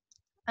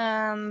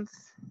 and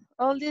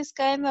all these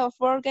kind of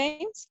board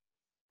games.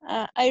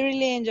 I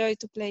really enjoy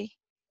to play.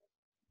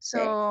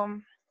 So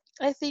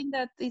I think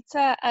that it's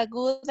a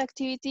good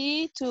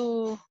activity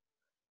to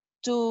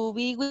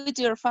be with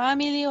your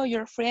family or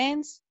your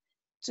friends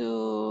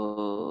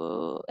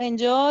to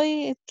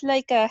enjoy. It's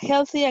like a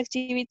healthy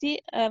activity,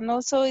 and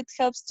also it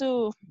helps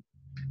to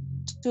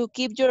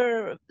keep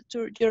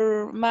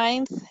your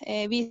mind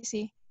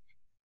busy.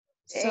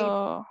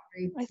 So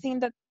I think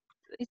that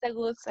it's a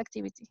good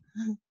activity.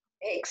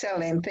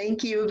 Excellent.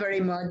 Thank you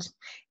very much.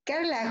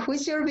 Carla,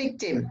 who's your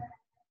victim?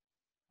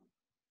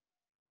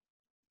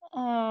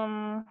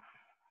 Um,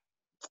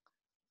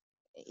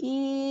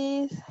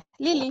 is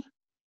Lily.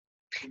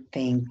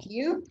 Thank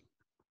you.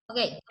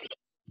 Okay,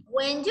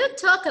 when you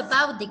talk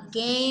about the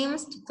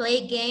games, to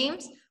play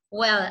games,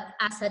 well,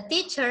 as a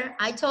teacher,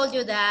 I told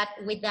you that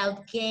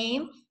without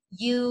game,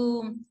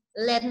 you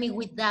let me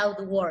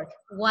without work.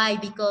 Why?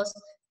 Because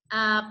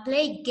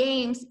play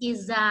games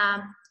is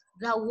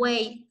the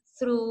way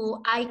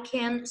through I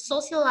can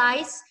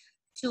socialize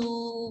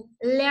to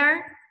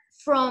learn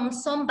from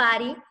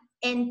somebody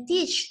and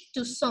teach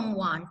to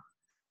someone.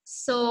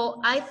 So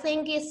I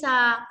think it's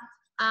a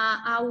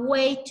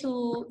way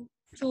to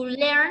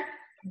learn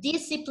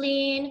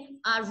discipline,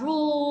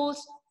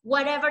 rules,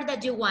 whatever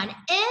that you want,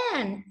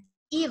 and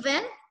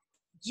even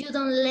you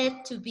don't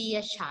let to be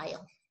a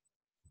child.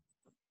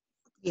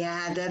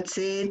 Yeah, that's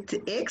it.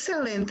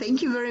 Excellent.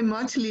 Thank you very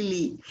much,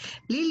 Lily.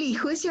 Lily,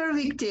 who's your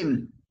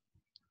victim?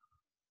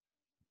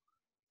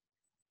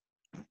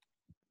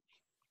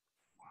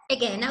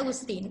 Again,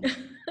 Agustin.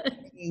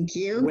 Thank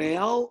you.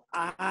 Well,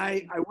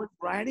 I was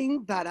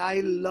writing that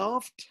I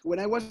loved, when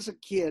I was a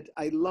kid,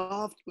 I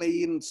loved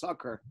playing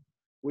soccer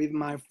with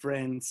my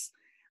friends.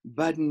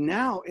 But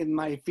now in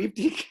my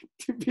 50,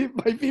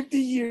 my 50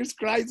 years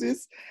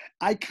crisis,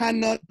 I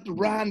cannot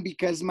run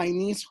because my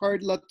knees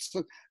hurt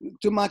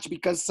too much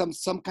because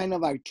some kind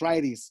of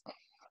arthritis.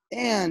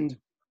 And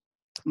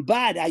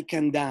but I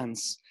can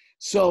dance.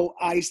 So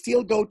I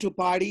still go to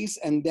parties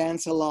and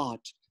dance a lot.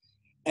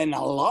 And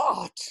a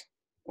lot.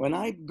 When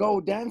I go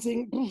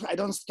dancing, I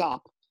don't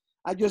stop.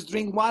 I just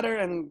drink water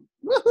and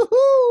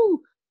woohoo!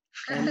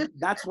 And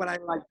that's what I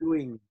like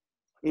doing,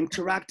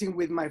 interacting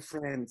with my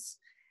friends.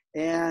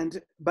 And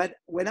but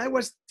when I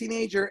was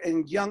teenager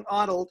and young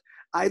adult,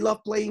 I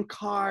love playing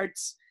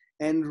cards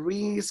and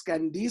Risk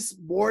and these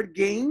board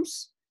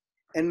games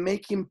and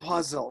making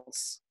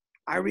puzzles.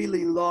 I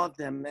really love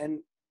them. And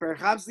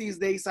perhaps these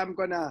days I'm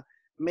gonna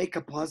make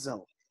a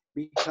puzzle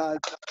because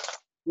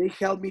they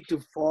help me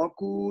to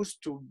focus,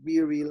 to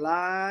be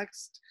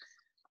relaxed,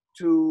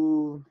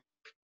 to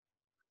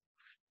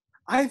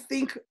I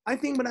think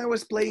when I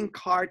was playing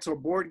cards or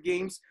board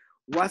games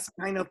was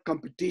kind of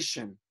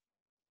competition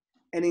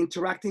and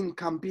interacting,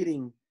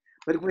 competing.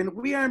 But when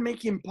we are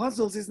making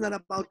puzzles, it's not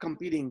about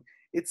competing.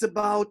 It's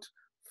about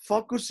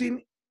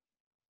focusing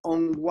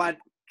on what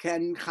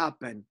can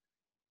happen.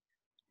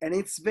 And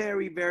it's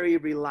very, very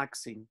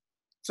relaxing.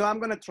 So I'm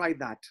gonna try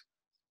that.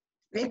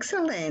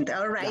 Excellent.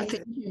 All right. That's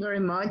Thank it. you very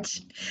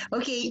much.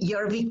 Okay,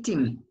 your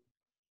victim.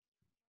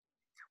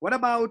 What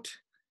about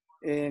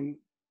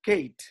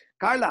Kate?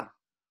 Carla,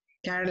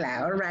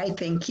 Carla. All right.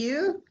 Thank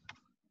you.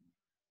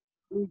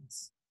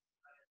 please.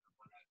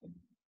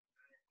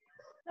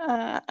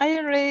 I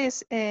already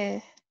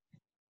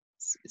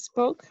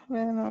spoke. I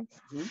don't know.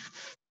 Mhm.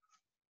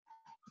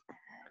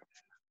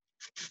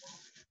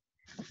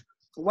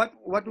 What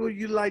would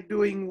you like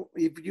doing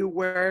if you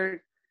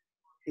were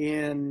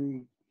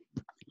in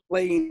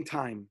playing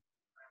time?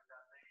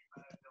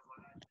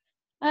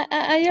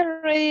 I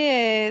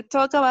already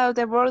talk about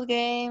the board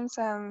games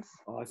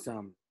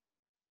Awesome.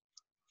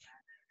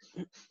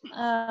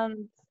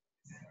 and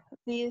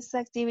these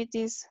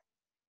activities.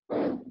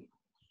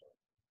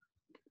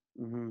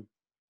 Mhm.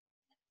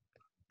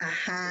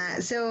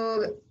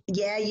 So,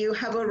 yeah, you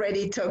have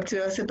already talked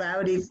to us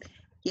about it.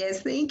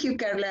 Yes, thank you,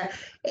 Carla.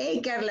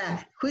 Hey,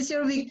 Carla, who's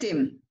your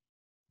victim?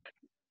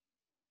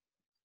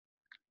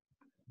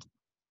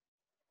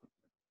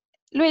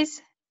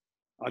 Luis,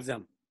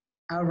 Awesome.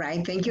 All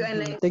right, thank you.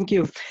 And Thank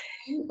you.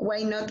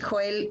 why not,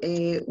 Joel?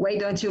 Why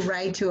don't you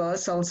write to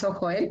us also,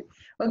 Joel?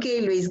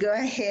 Okay, Luis, go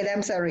ahead.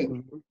 I'm sorry.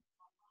 Mhm.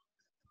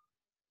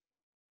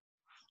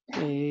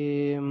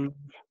 Um,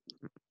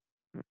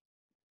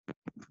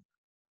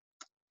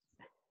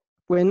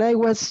 when I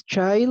was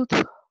child,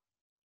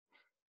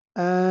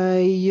 I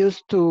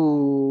used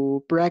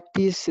to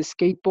practice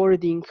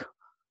skateboarding,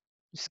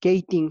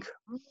 skating,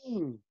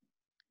 Mm.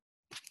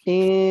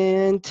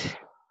 and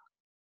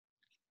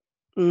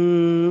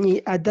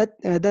at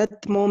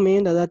that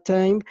moment, at that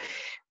time,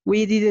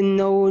 we didn't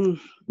know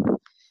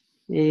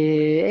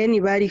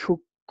anybody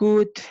who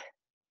could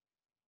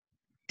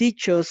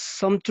teach us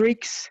some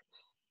tricks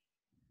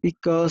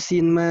because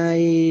in my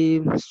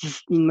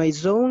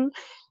zone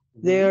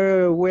Mhm.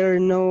 there were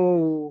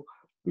no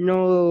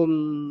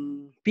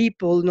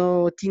people,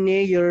 no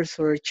teenagers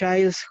or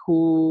childs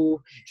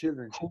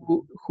Children.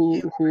 who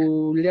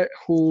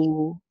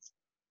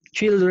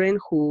children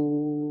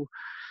who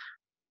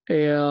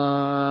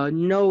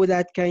know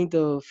that kind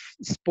of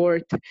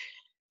sport. Mm.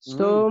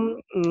 So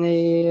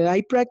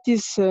I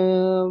practiced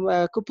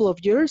a couple of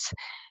years,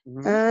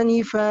 Mhm. and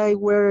if I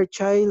were a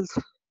child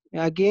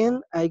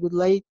again, I would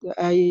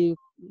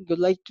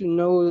like to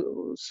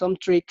know some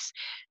tricks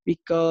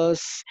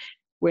because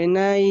when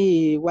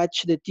I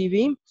watch the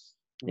TV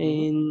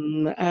Mhm.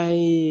 and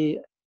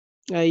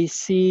I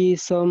see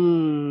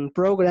some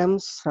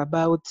programs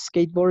about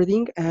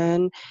skateboarding,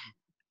 and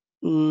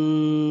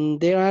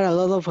there are a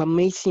lot of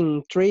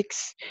amazing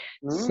tricks.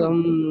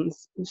 Mm.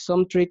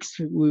 Some tricks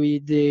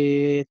with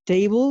the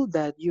table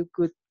that you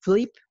could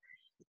flip,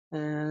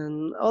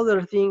 and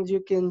other things you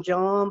can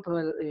jump,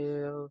 and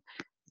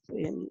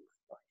you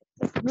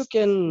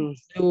can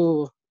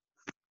do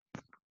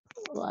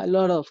a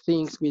lot of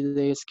things with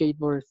the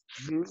skateboard.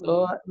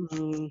 So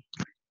Mhm.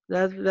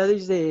 that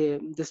is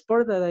the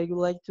sport that I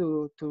would like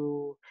to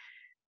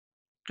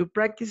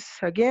practice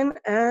again.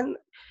 And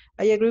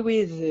I agree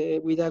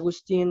with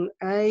Agustin.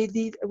 I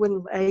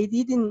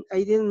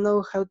didn't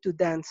know how to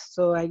dance,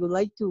 so I would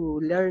like to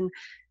learn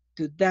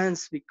to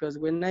dance because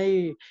when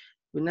I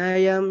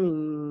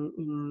am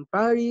in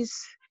Paris,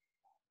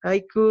 I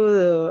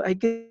could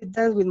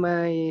dance with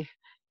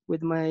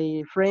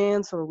my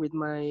friends or with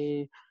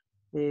my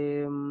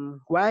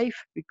wife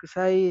because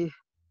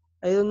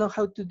I don't know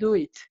how to do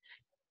it.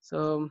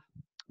 So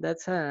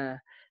that's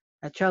a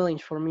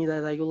challenge for me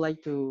that I would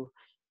like to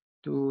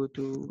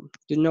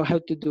know how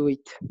to do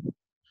it.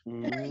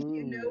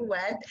 You know Mm.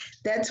 what?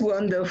 That's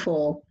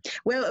wonderful.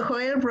 Well,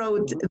 Joel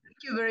wrote, Mhm. thank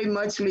you very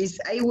much, Luis.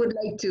 I would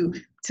like to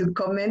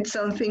comment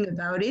something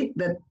about it,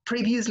 but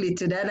previously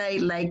to that, I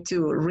like to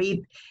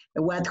read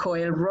what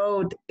Joel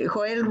wrote.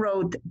 Joel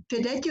wrote,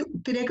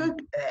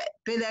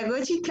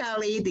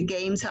 pedagogically, the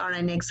games are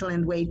an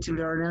excellent way to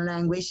learn a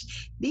language.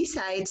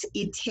 Besides,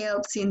 it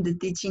helps in the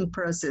teaching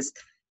process.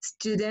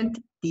 Student,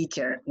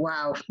 teacher.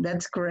 Wow,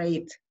 that's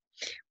great.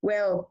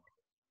 Well,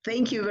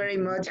 thank you very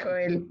much,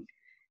 Joel.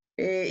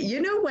 You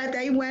know what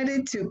I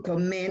wanted to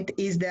comment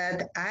is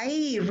that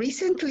I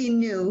recently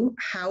knew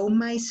how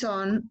my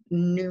son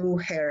knew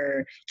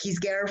his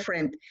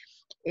girlfriend.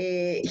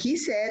 He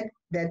said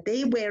that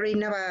they were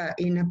in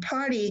a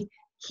party.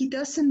 He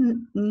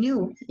doesn't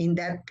knew in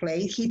that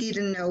place. He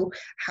didn't know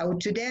how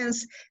to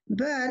dance,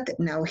 but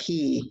now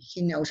he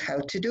knows how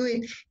to do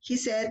it. He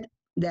said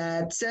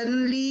that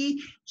suddenly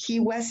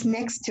he was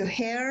next to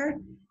her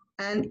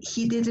and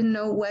he didn't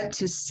know what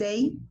to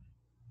say.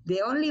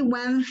 The only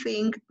one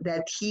thing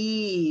that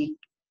he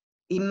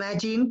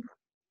imagined,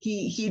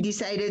 he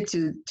decided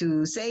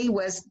to say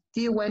was,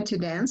 "Do you want to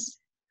dance?"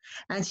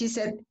 And she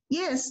said,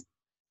 "Yes,"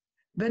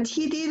 but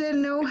he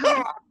didn't know how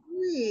to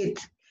do it.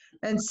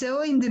 And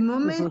so, in the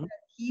moment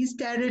that he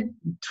started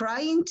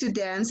trying to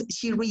dance,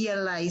 she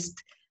realized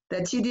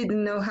that she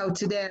didn't know how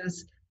to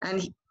dance. And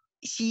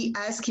she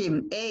asked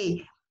him,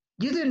 "Hey,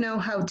 you don't know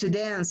how to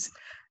dance."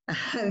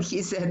 And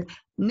he said,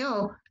 "No,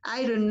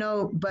 I don't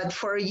know, but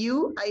for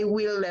you, I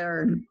will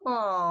learn."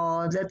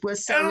 Oh, that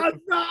was so.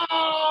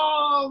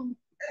 Awesome!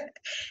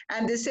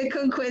 And the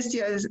second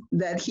question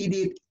that he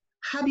did,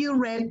 "Have you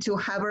read to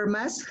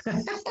Habermas?"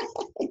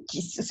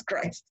 Jesus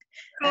Christ.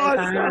 And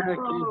Okay.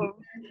 Awesome!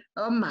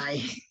 oh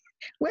my,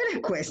 what a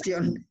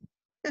question.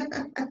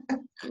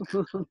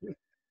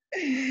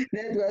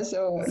 That was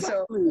so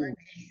Exactly.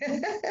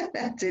 funny.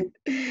 That's it.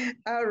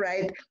 All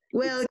right.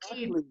 Well,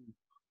 Keith, Exactly.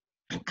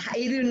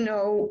 I don't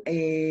know.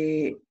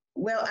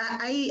 Well,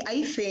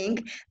 I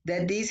think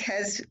that this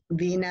has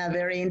been a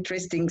very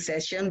interesting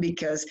session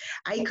because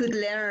I could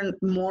learn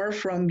more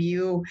from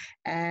you.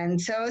 And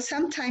so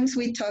sometimes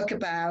we talk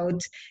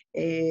about,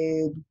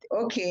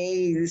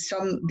 okay,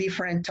 some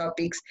different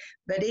topics,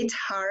 but it's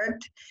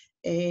hard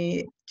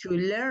to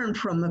learn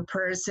from a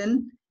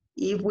person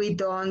if we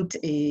don't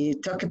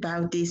talk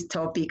about these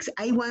topics.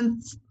 I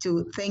want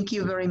to thank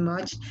you very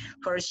much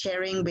for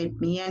sharing with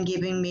me and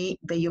giving me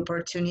the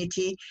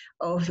opportunity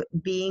of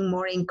being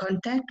more in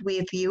contact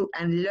with you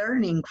and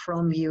learning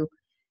from you.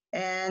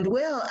 And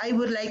well, I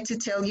would like to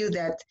tell you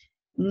that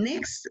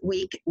next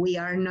week we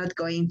are not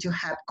going to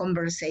have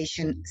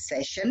conversation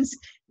sessions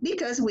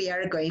because we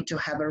are going to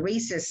have a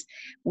recess.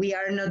 We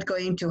are not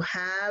going to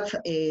have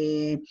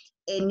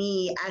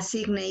any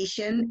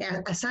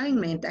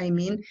assignment, I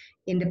mean,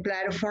 in the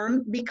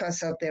platform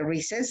because of the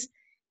recess.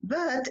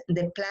 But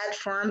the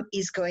platform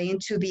is going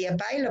to be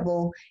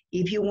available.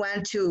 If you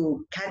want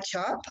to catch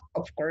up,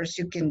 of course,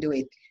 you can do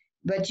it.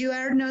 But you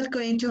are not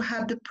going to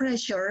have the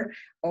pressure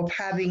of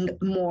having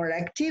more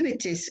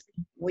activities.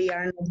 We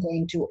are not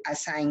going to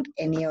assign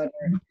any other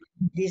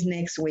this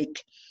next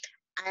week.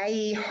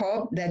 I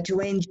hope that you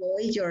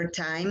enjoy your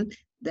time,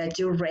 that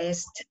you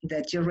rest,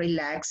 that you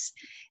relax,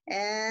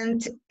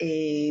 and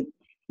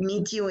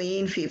meet you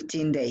in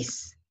 15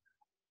 days.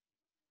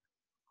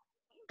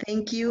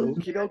 Thank you.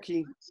 Okie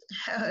dokie.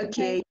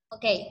 Okay.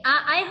 Okay,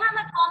 I have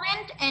a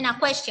comment and a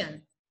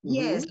question.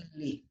 Yes, Mm-hmm.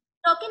 Lily.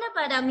 Talking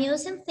about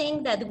amusing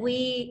thing that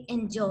we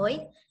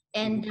enjoy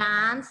and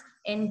dance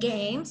and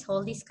games,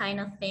 all these kind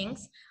of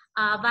things.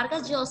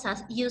 Vargas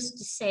Llosa used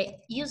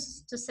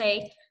to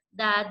say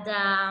that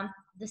the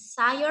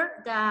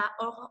desire, the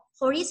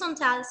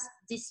horizontal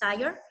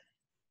desire,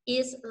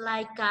 is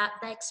like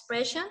the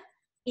expression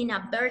in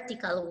a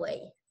vertical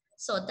way.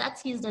 So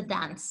that is the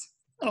dance.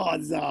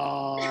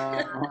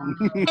 Awesome.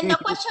 And the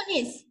question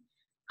is,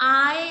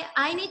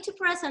 I need to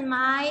present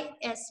my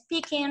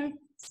speaking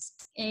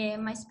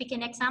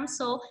exam.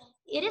 So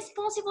it is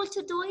possible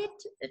to do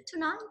it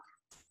tonight.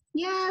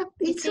 Yeah,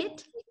 Is it's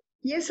it?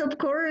 yes, of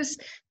course.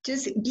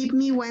 Just give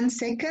me 1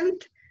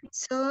 second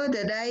so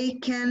that I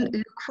can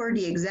look for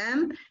the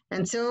exam.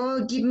 And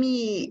so give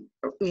me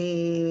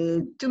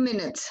 2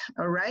 minutes,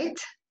 all right?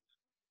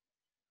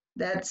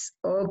 That's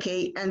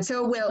okay. And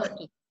so, well,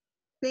 Okay.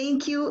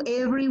 thank you,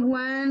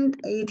 everyone.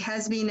 It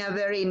has been a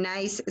very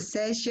nice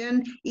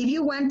session. If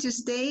you want to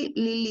stay,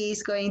 Lily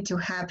is going to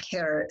have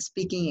her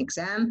speaking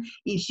exam.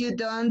 If you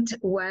don't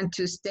want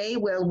to stay,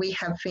 well, we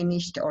have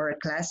finished our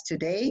class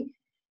today.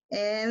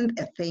 And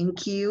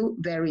thank you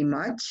very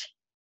much.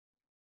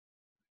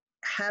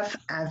 Have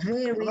a Have a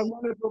very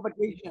wonderful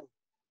vacation.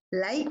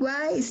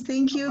 likewise.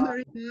 Thank you Bye-bye.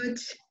 very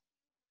much.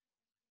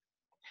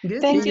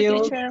 Good See Thank you, night.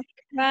 you. teacher.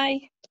 Bye.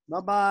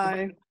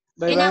 Bye-bye.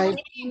 Bye And bye.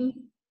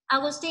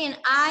 Agustin,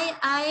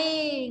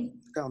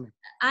 Tell me.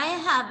 I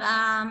have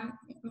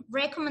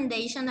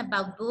recommendation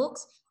about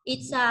books.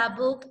 It's a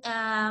book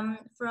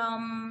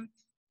from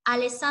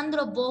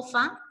Alessandro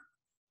Boffa.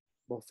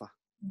 Bofa.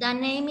 The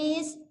name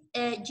is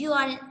You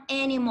Are an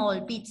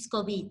Animal,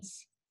 Bitsko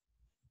Bits.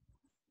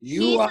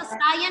 You He's are. a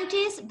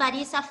scientist, but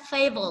he's a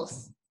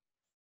fables.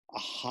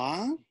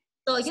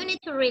 So you need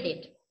to read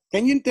it.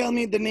 Can you tell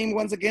me the name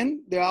once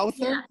again, the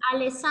author? Yeah,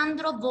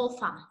 Alessandro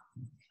Boffa.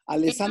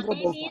 Alessandro The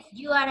name Bofa. is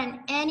You Are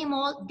an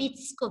Animal,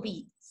 Bitsko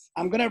Bits.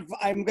 I'm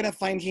gonna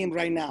find him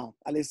right now.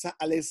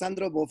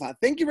 Alessandro Bofa.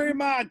 Thank you very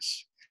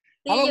much.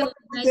 See Have a you.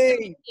 wonderful Nice day.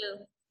 to meet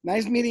you.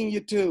 Nice meeting you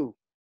too.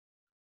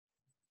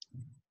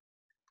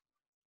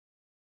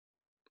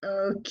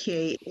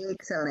 Okay,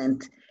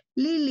 excellent.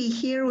 Lily,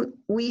 here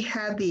we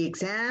have the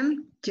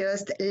exam.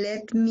 Just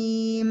let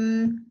me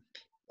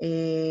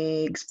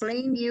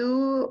explain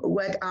you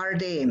what are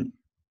the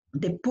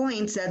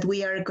points that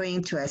we are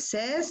going to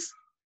assess.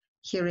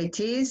 Here it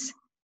is.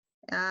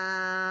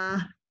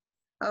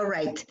 All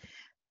right.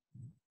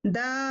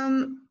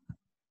 The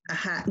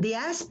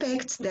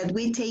aspects that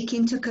we take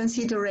into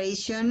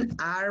consideration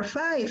are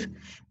 5.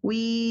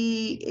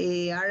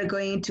 We are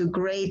going to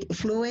grade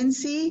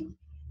fluency,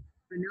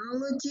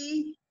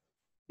 phonology,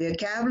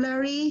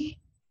 vocabulary,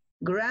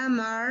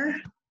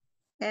 grammar,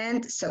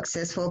 and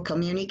successful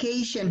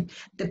communication.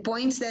 The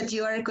points that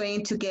you are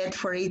going to get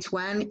for each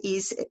one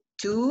is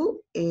 2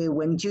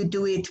 when you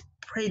do it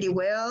pretty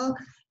well,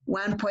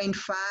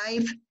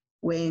 1.5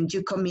 when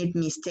you commit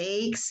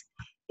mistakes,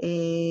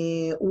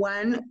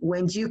 1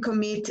 when you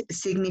commit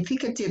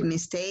significant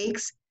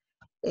mistakes,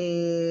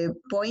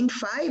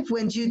 0.5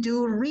 when you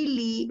do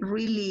really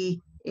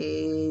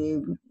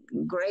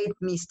great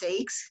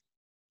mistakes,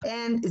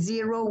 and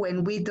 0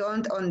 when we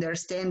don't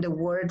understand the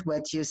word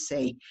what you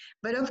say.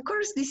 But of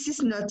course, this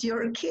is not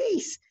your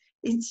case.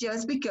 It's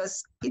just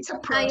because it's a I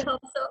protocol.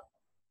 hope so.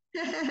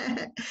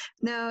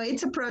 No,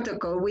 it's a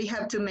protocol. We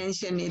have to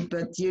mention it,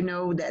 but you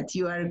know that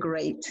you are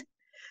great.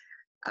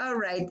 All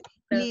right.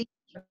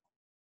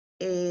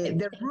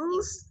 The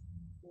rules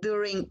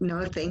during,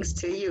 no, thanks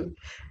to you.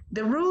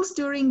 The rules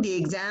during the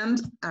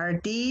exams are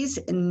these.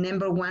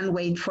 Number 1,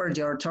 wait for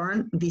your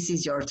turn. This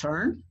is your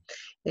turn.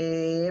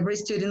 Every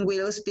student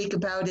will speak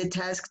about the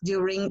task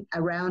during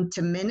around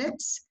 2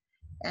 minutes.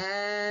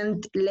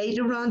 And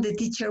later on, the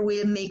teacher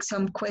will make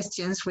some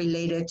questions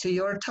related to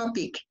your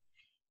topic.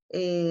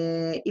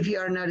 If you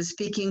are not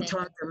speaking,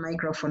 turn the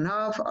microphone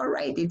off. All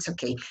right, it's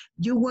okay.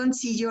 You won't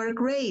see your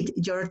grade.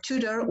 Your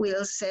tutor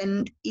will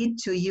send it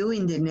to you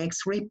in the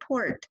next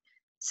report.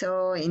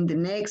 So in the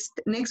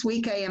next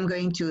week, I am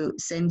going to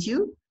send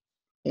you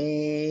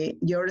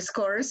your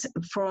scores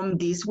from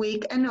this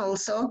week and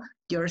also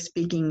your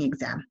speaking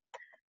exam.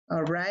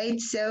 All right,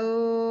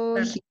 so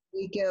here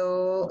we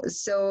go.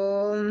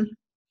 So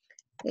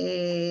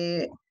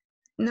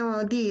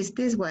no,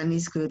 this one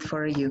is good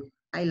for you.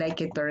 I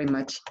like it very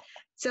much.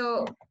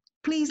 So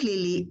please,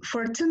 Lily,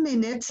 for 2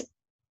 minutes,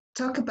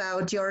 talk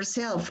about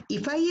yourself.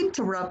 If I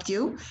interrupt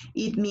you,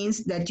 it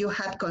means that you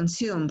have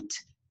consumed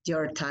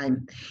your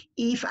time.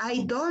 If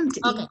I don't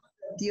interrupt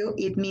you,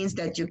 it means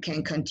that you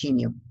can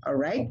continue. All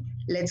right,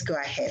 let's go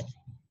ahead.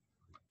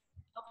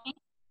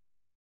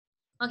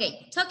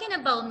 Okay, talking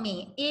about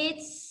me,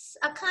 it's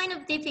a kind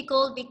of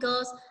difficult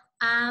because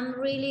I'm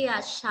really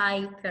a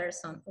shy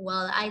person.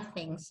 Well, I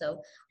think so.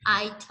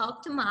 I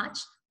talk too much,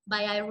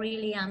 but I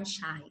really am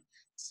shy.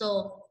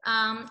 So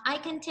I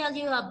can tell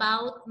you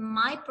about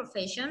my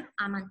profession.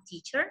 I'm a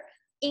teacher,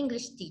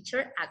 English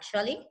teacher,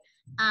 actually,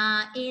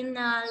 in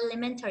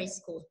elementary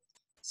school.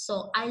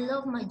 So I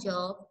love my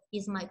job,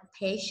 it's my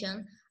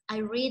passion. I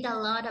read a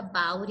lot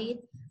about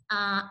it.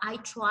 I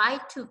try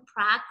to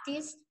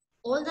practice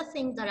all the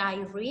things that I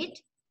read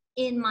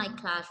in my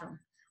classroom.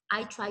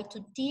 I try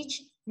to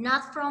teach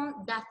not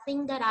from the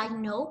thing that I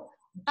know,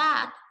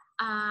 but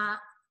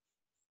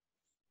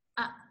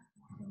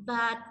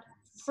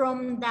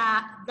from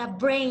the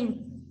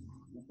brain,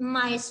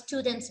 my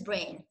student's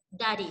brain.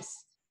 That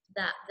is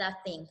the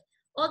thing.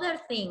 Other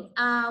thing,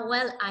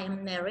 well,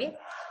 I'm married.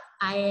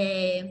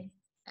 I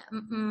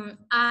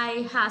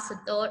has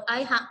a daughter.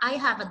 I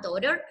have a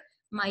daughter.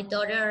 My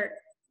daughter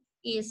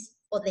is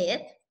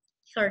Odette.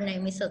 Her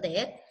name is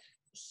Odette.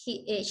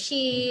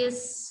 She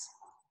is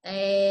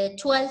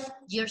 12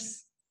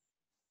 years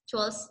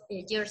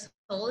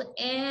old,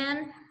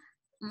 and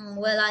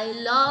well,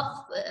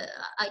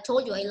 I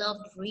told you I love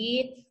to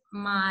read.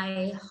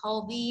 My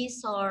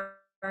hobbies are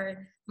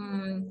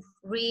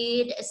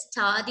read,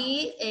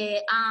 study.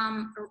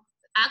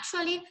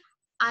 Actually,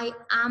 I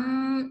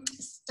am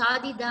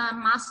study the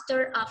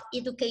Master of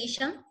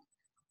Education,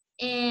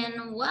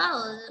 and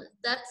well,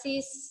 that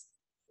is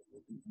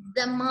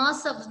the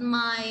most of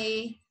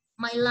my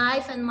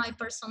life and my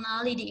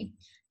personality.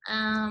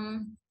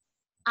 I'm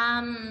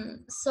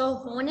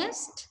so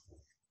honest,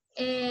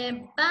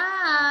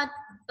 but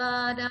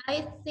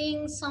I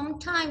think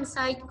sometimes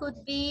I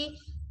could be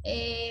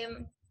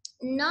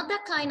not the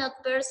kind of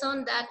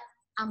person that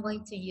I'm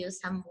going to use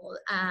some.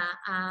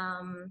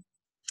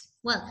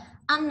 Well,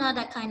 I'm not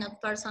the kind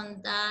of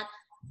person that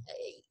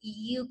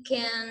you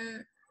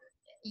can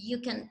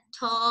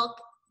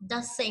talk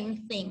the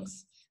same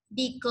things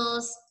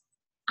because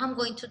I'm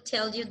going to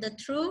tell you the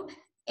truth.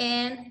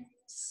 And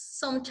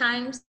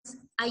sometimes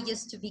I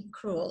used to be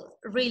cruel,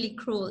 really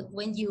cruel,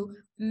 when you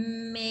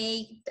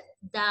make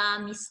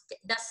the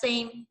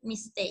same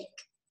mistake.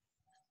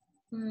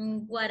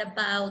 What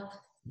about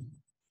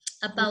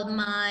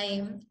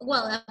my,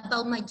 well,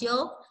 about my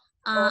job?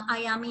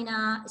 I am in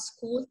a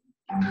school.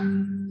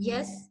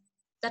 Yes,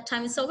 that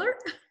time is over.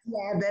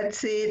 Yeah,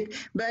 that's it.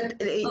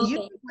 But you Okay.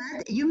 know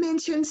what? You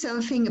mentioned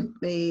something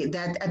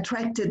that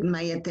attracted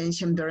my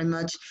attention very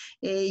much.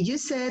 You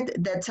said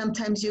that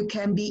sometimes you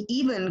can be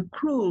even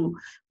cruel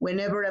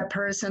whenever a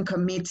person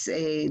commits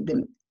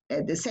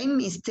the same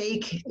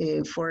mistake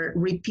for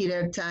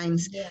repeated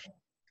times. Yeah.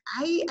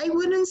 I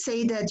wouldn't say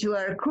that you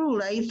are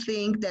cruel. I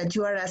think that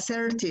you are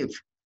assertive.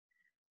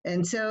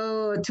 And so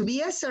to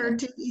be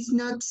assertive is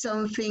not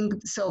something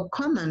so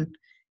common.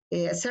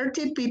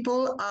 Assertive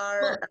people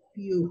are Well,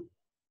 few.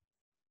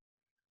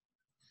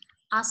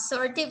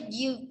 assertive,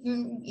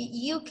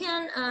 you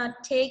can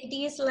take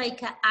this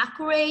like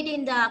accurate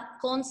in the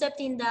concept,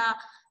 in the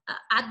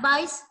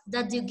advice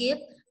that you give,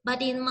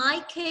 but in my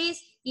case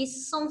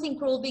it's something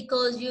cruel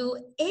because you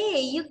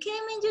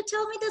came and you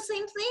tell me the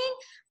same thing.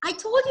 I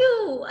told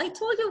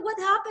you what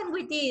happened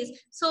with this,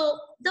 so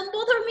don't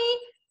bother me,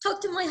 talk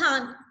to my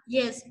hand.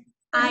 Yes,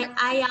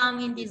 I am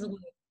in this way.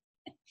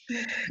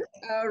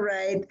 All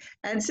right.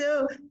 And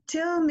so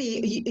tell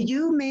me,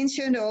 you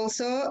mentioned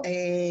also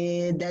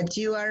that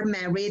you are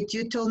married.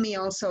 You told me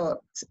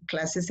also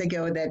classes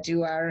ago that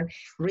you are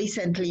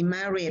recently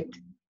married.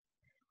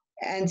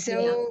 And Yeah.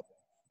 so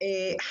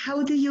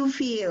how do you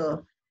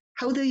feel?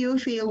 How do you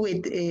feel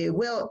with,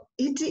 well,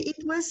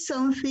 it was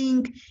something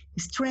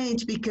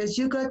strange because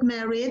you got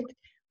married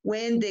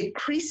when the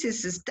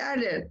crisis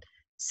started.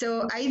 So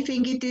I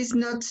think it is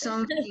not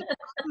something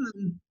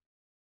common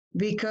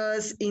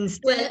because Well,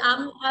 instead,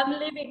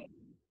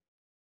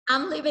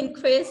 I'm living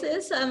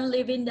crisis. I'm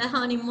living the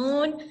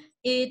honeymoon.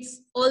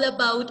 It's all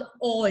about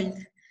oil.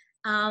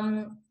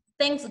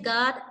 Thanks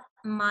God,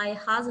 my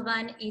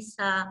husband is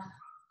a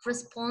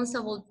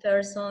responsible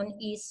person.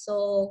 Is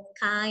so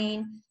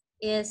kind.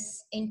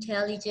 Is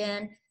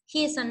intelligent.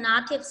 He is a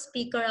native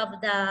speaker of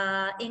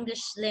the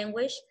English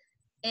language,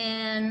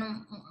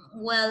 and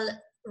well,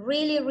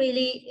 really,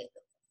 really,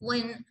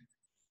 when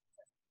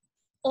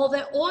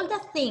over all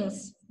the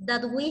things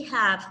that we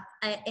have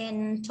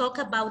and talk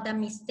about the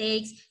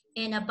mistakes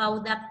and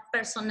about the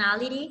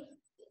personality,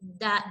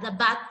 the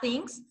bad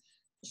things,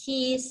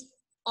 he is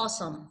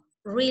awesome.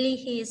 Really,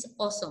 he is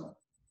awesome.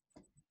 So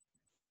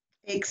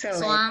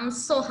excellent. I'm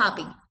so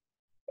happy.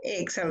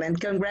 Excellent.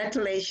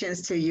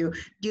 Congratulations to you.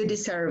 You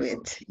deserve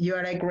it. You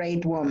are a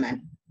great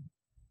woman.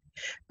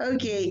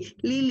 Okay,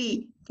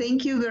 Lily,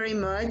 thank you very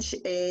much.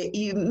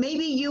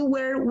 Maybe you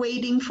were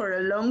waiting for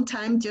a long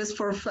time just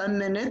for 5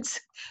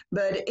 minutes,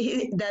 but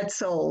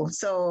that's all.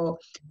 So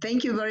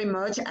thank you very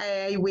much.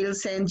 I will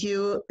send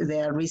you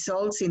the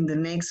results in the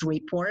next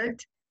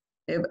report.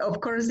 Of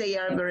course, they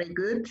are very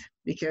good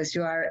because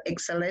you are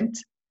excellent.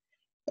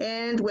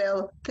 And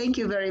well, thank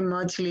you very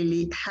much,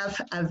 Lily. Have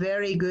a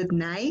very good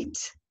night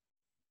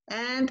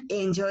and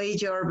enjoy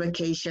your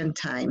vacation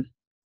time.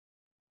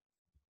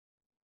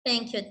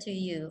 Thank you to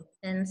you,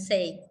 and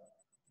say,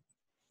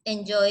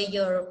 enjoy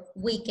your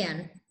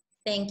weekend.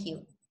 Thank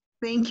you.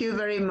 Thank you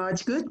very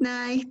much. Good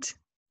night.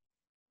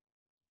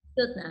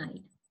 Good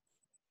night.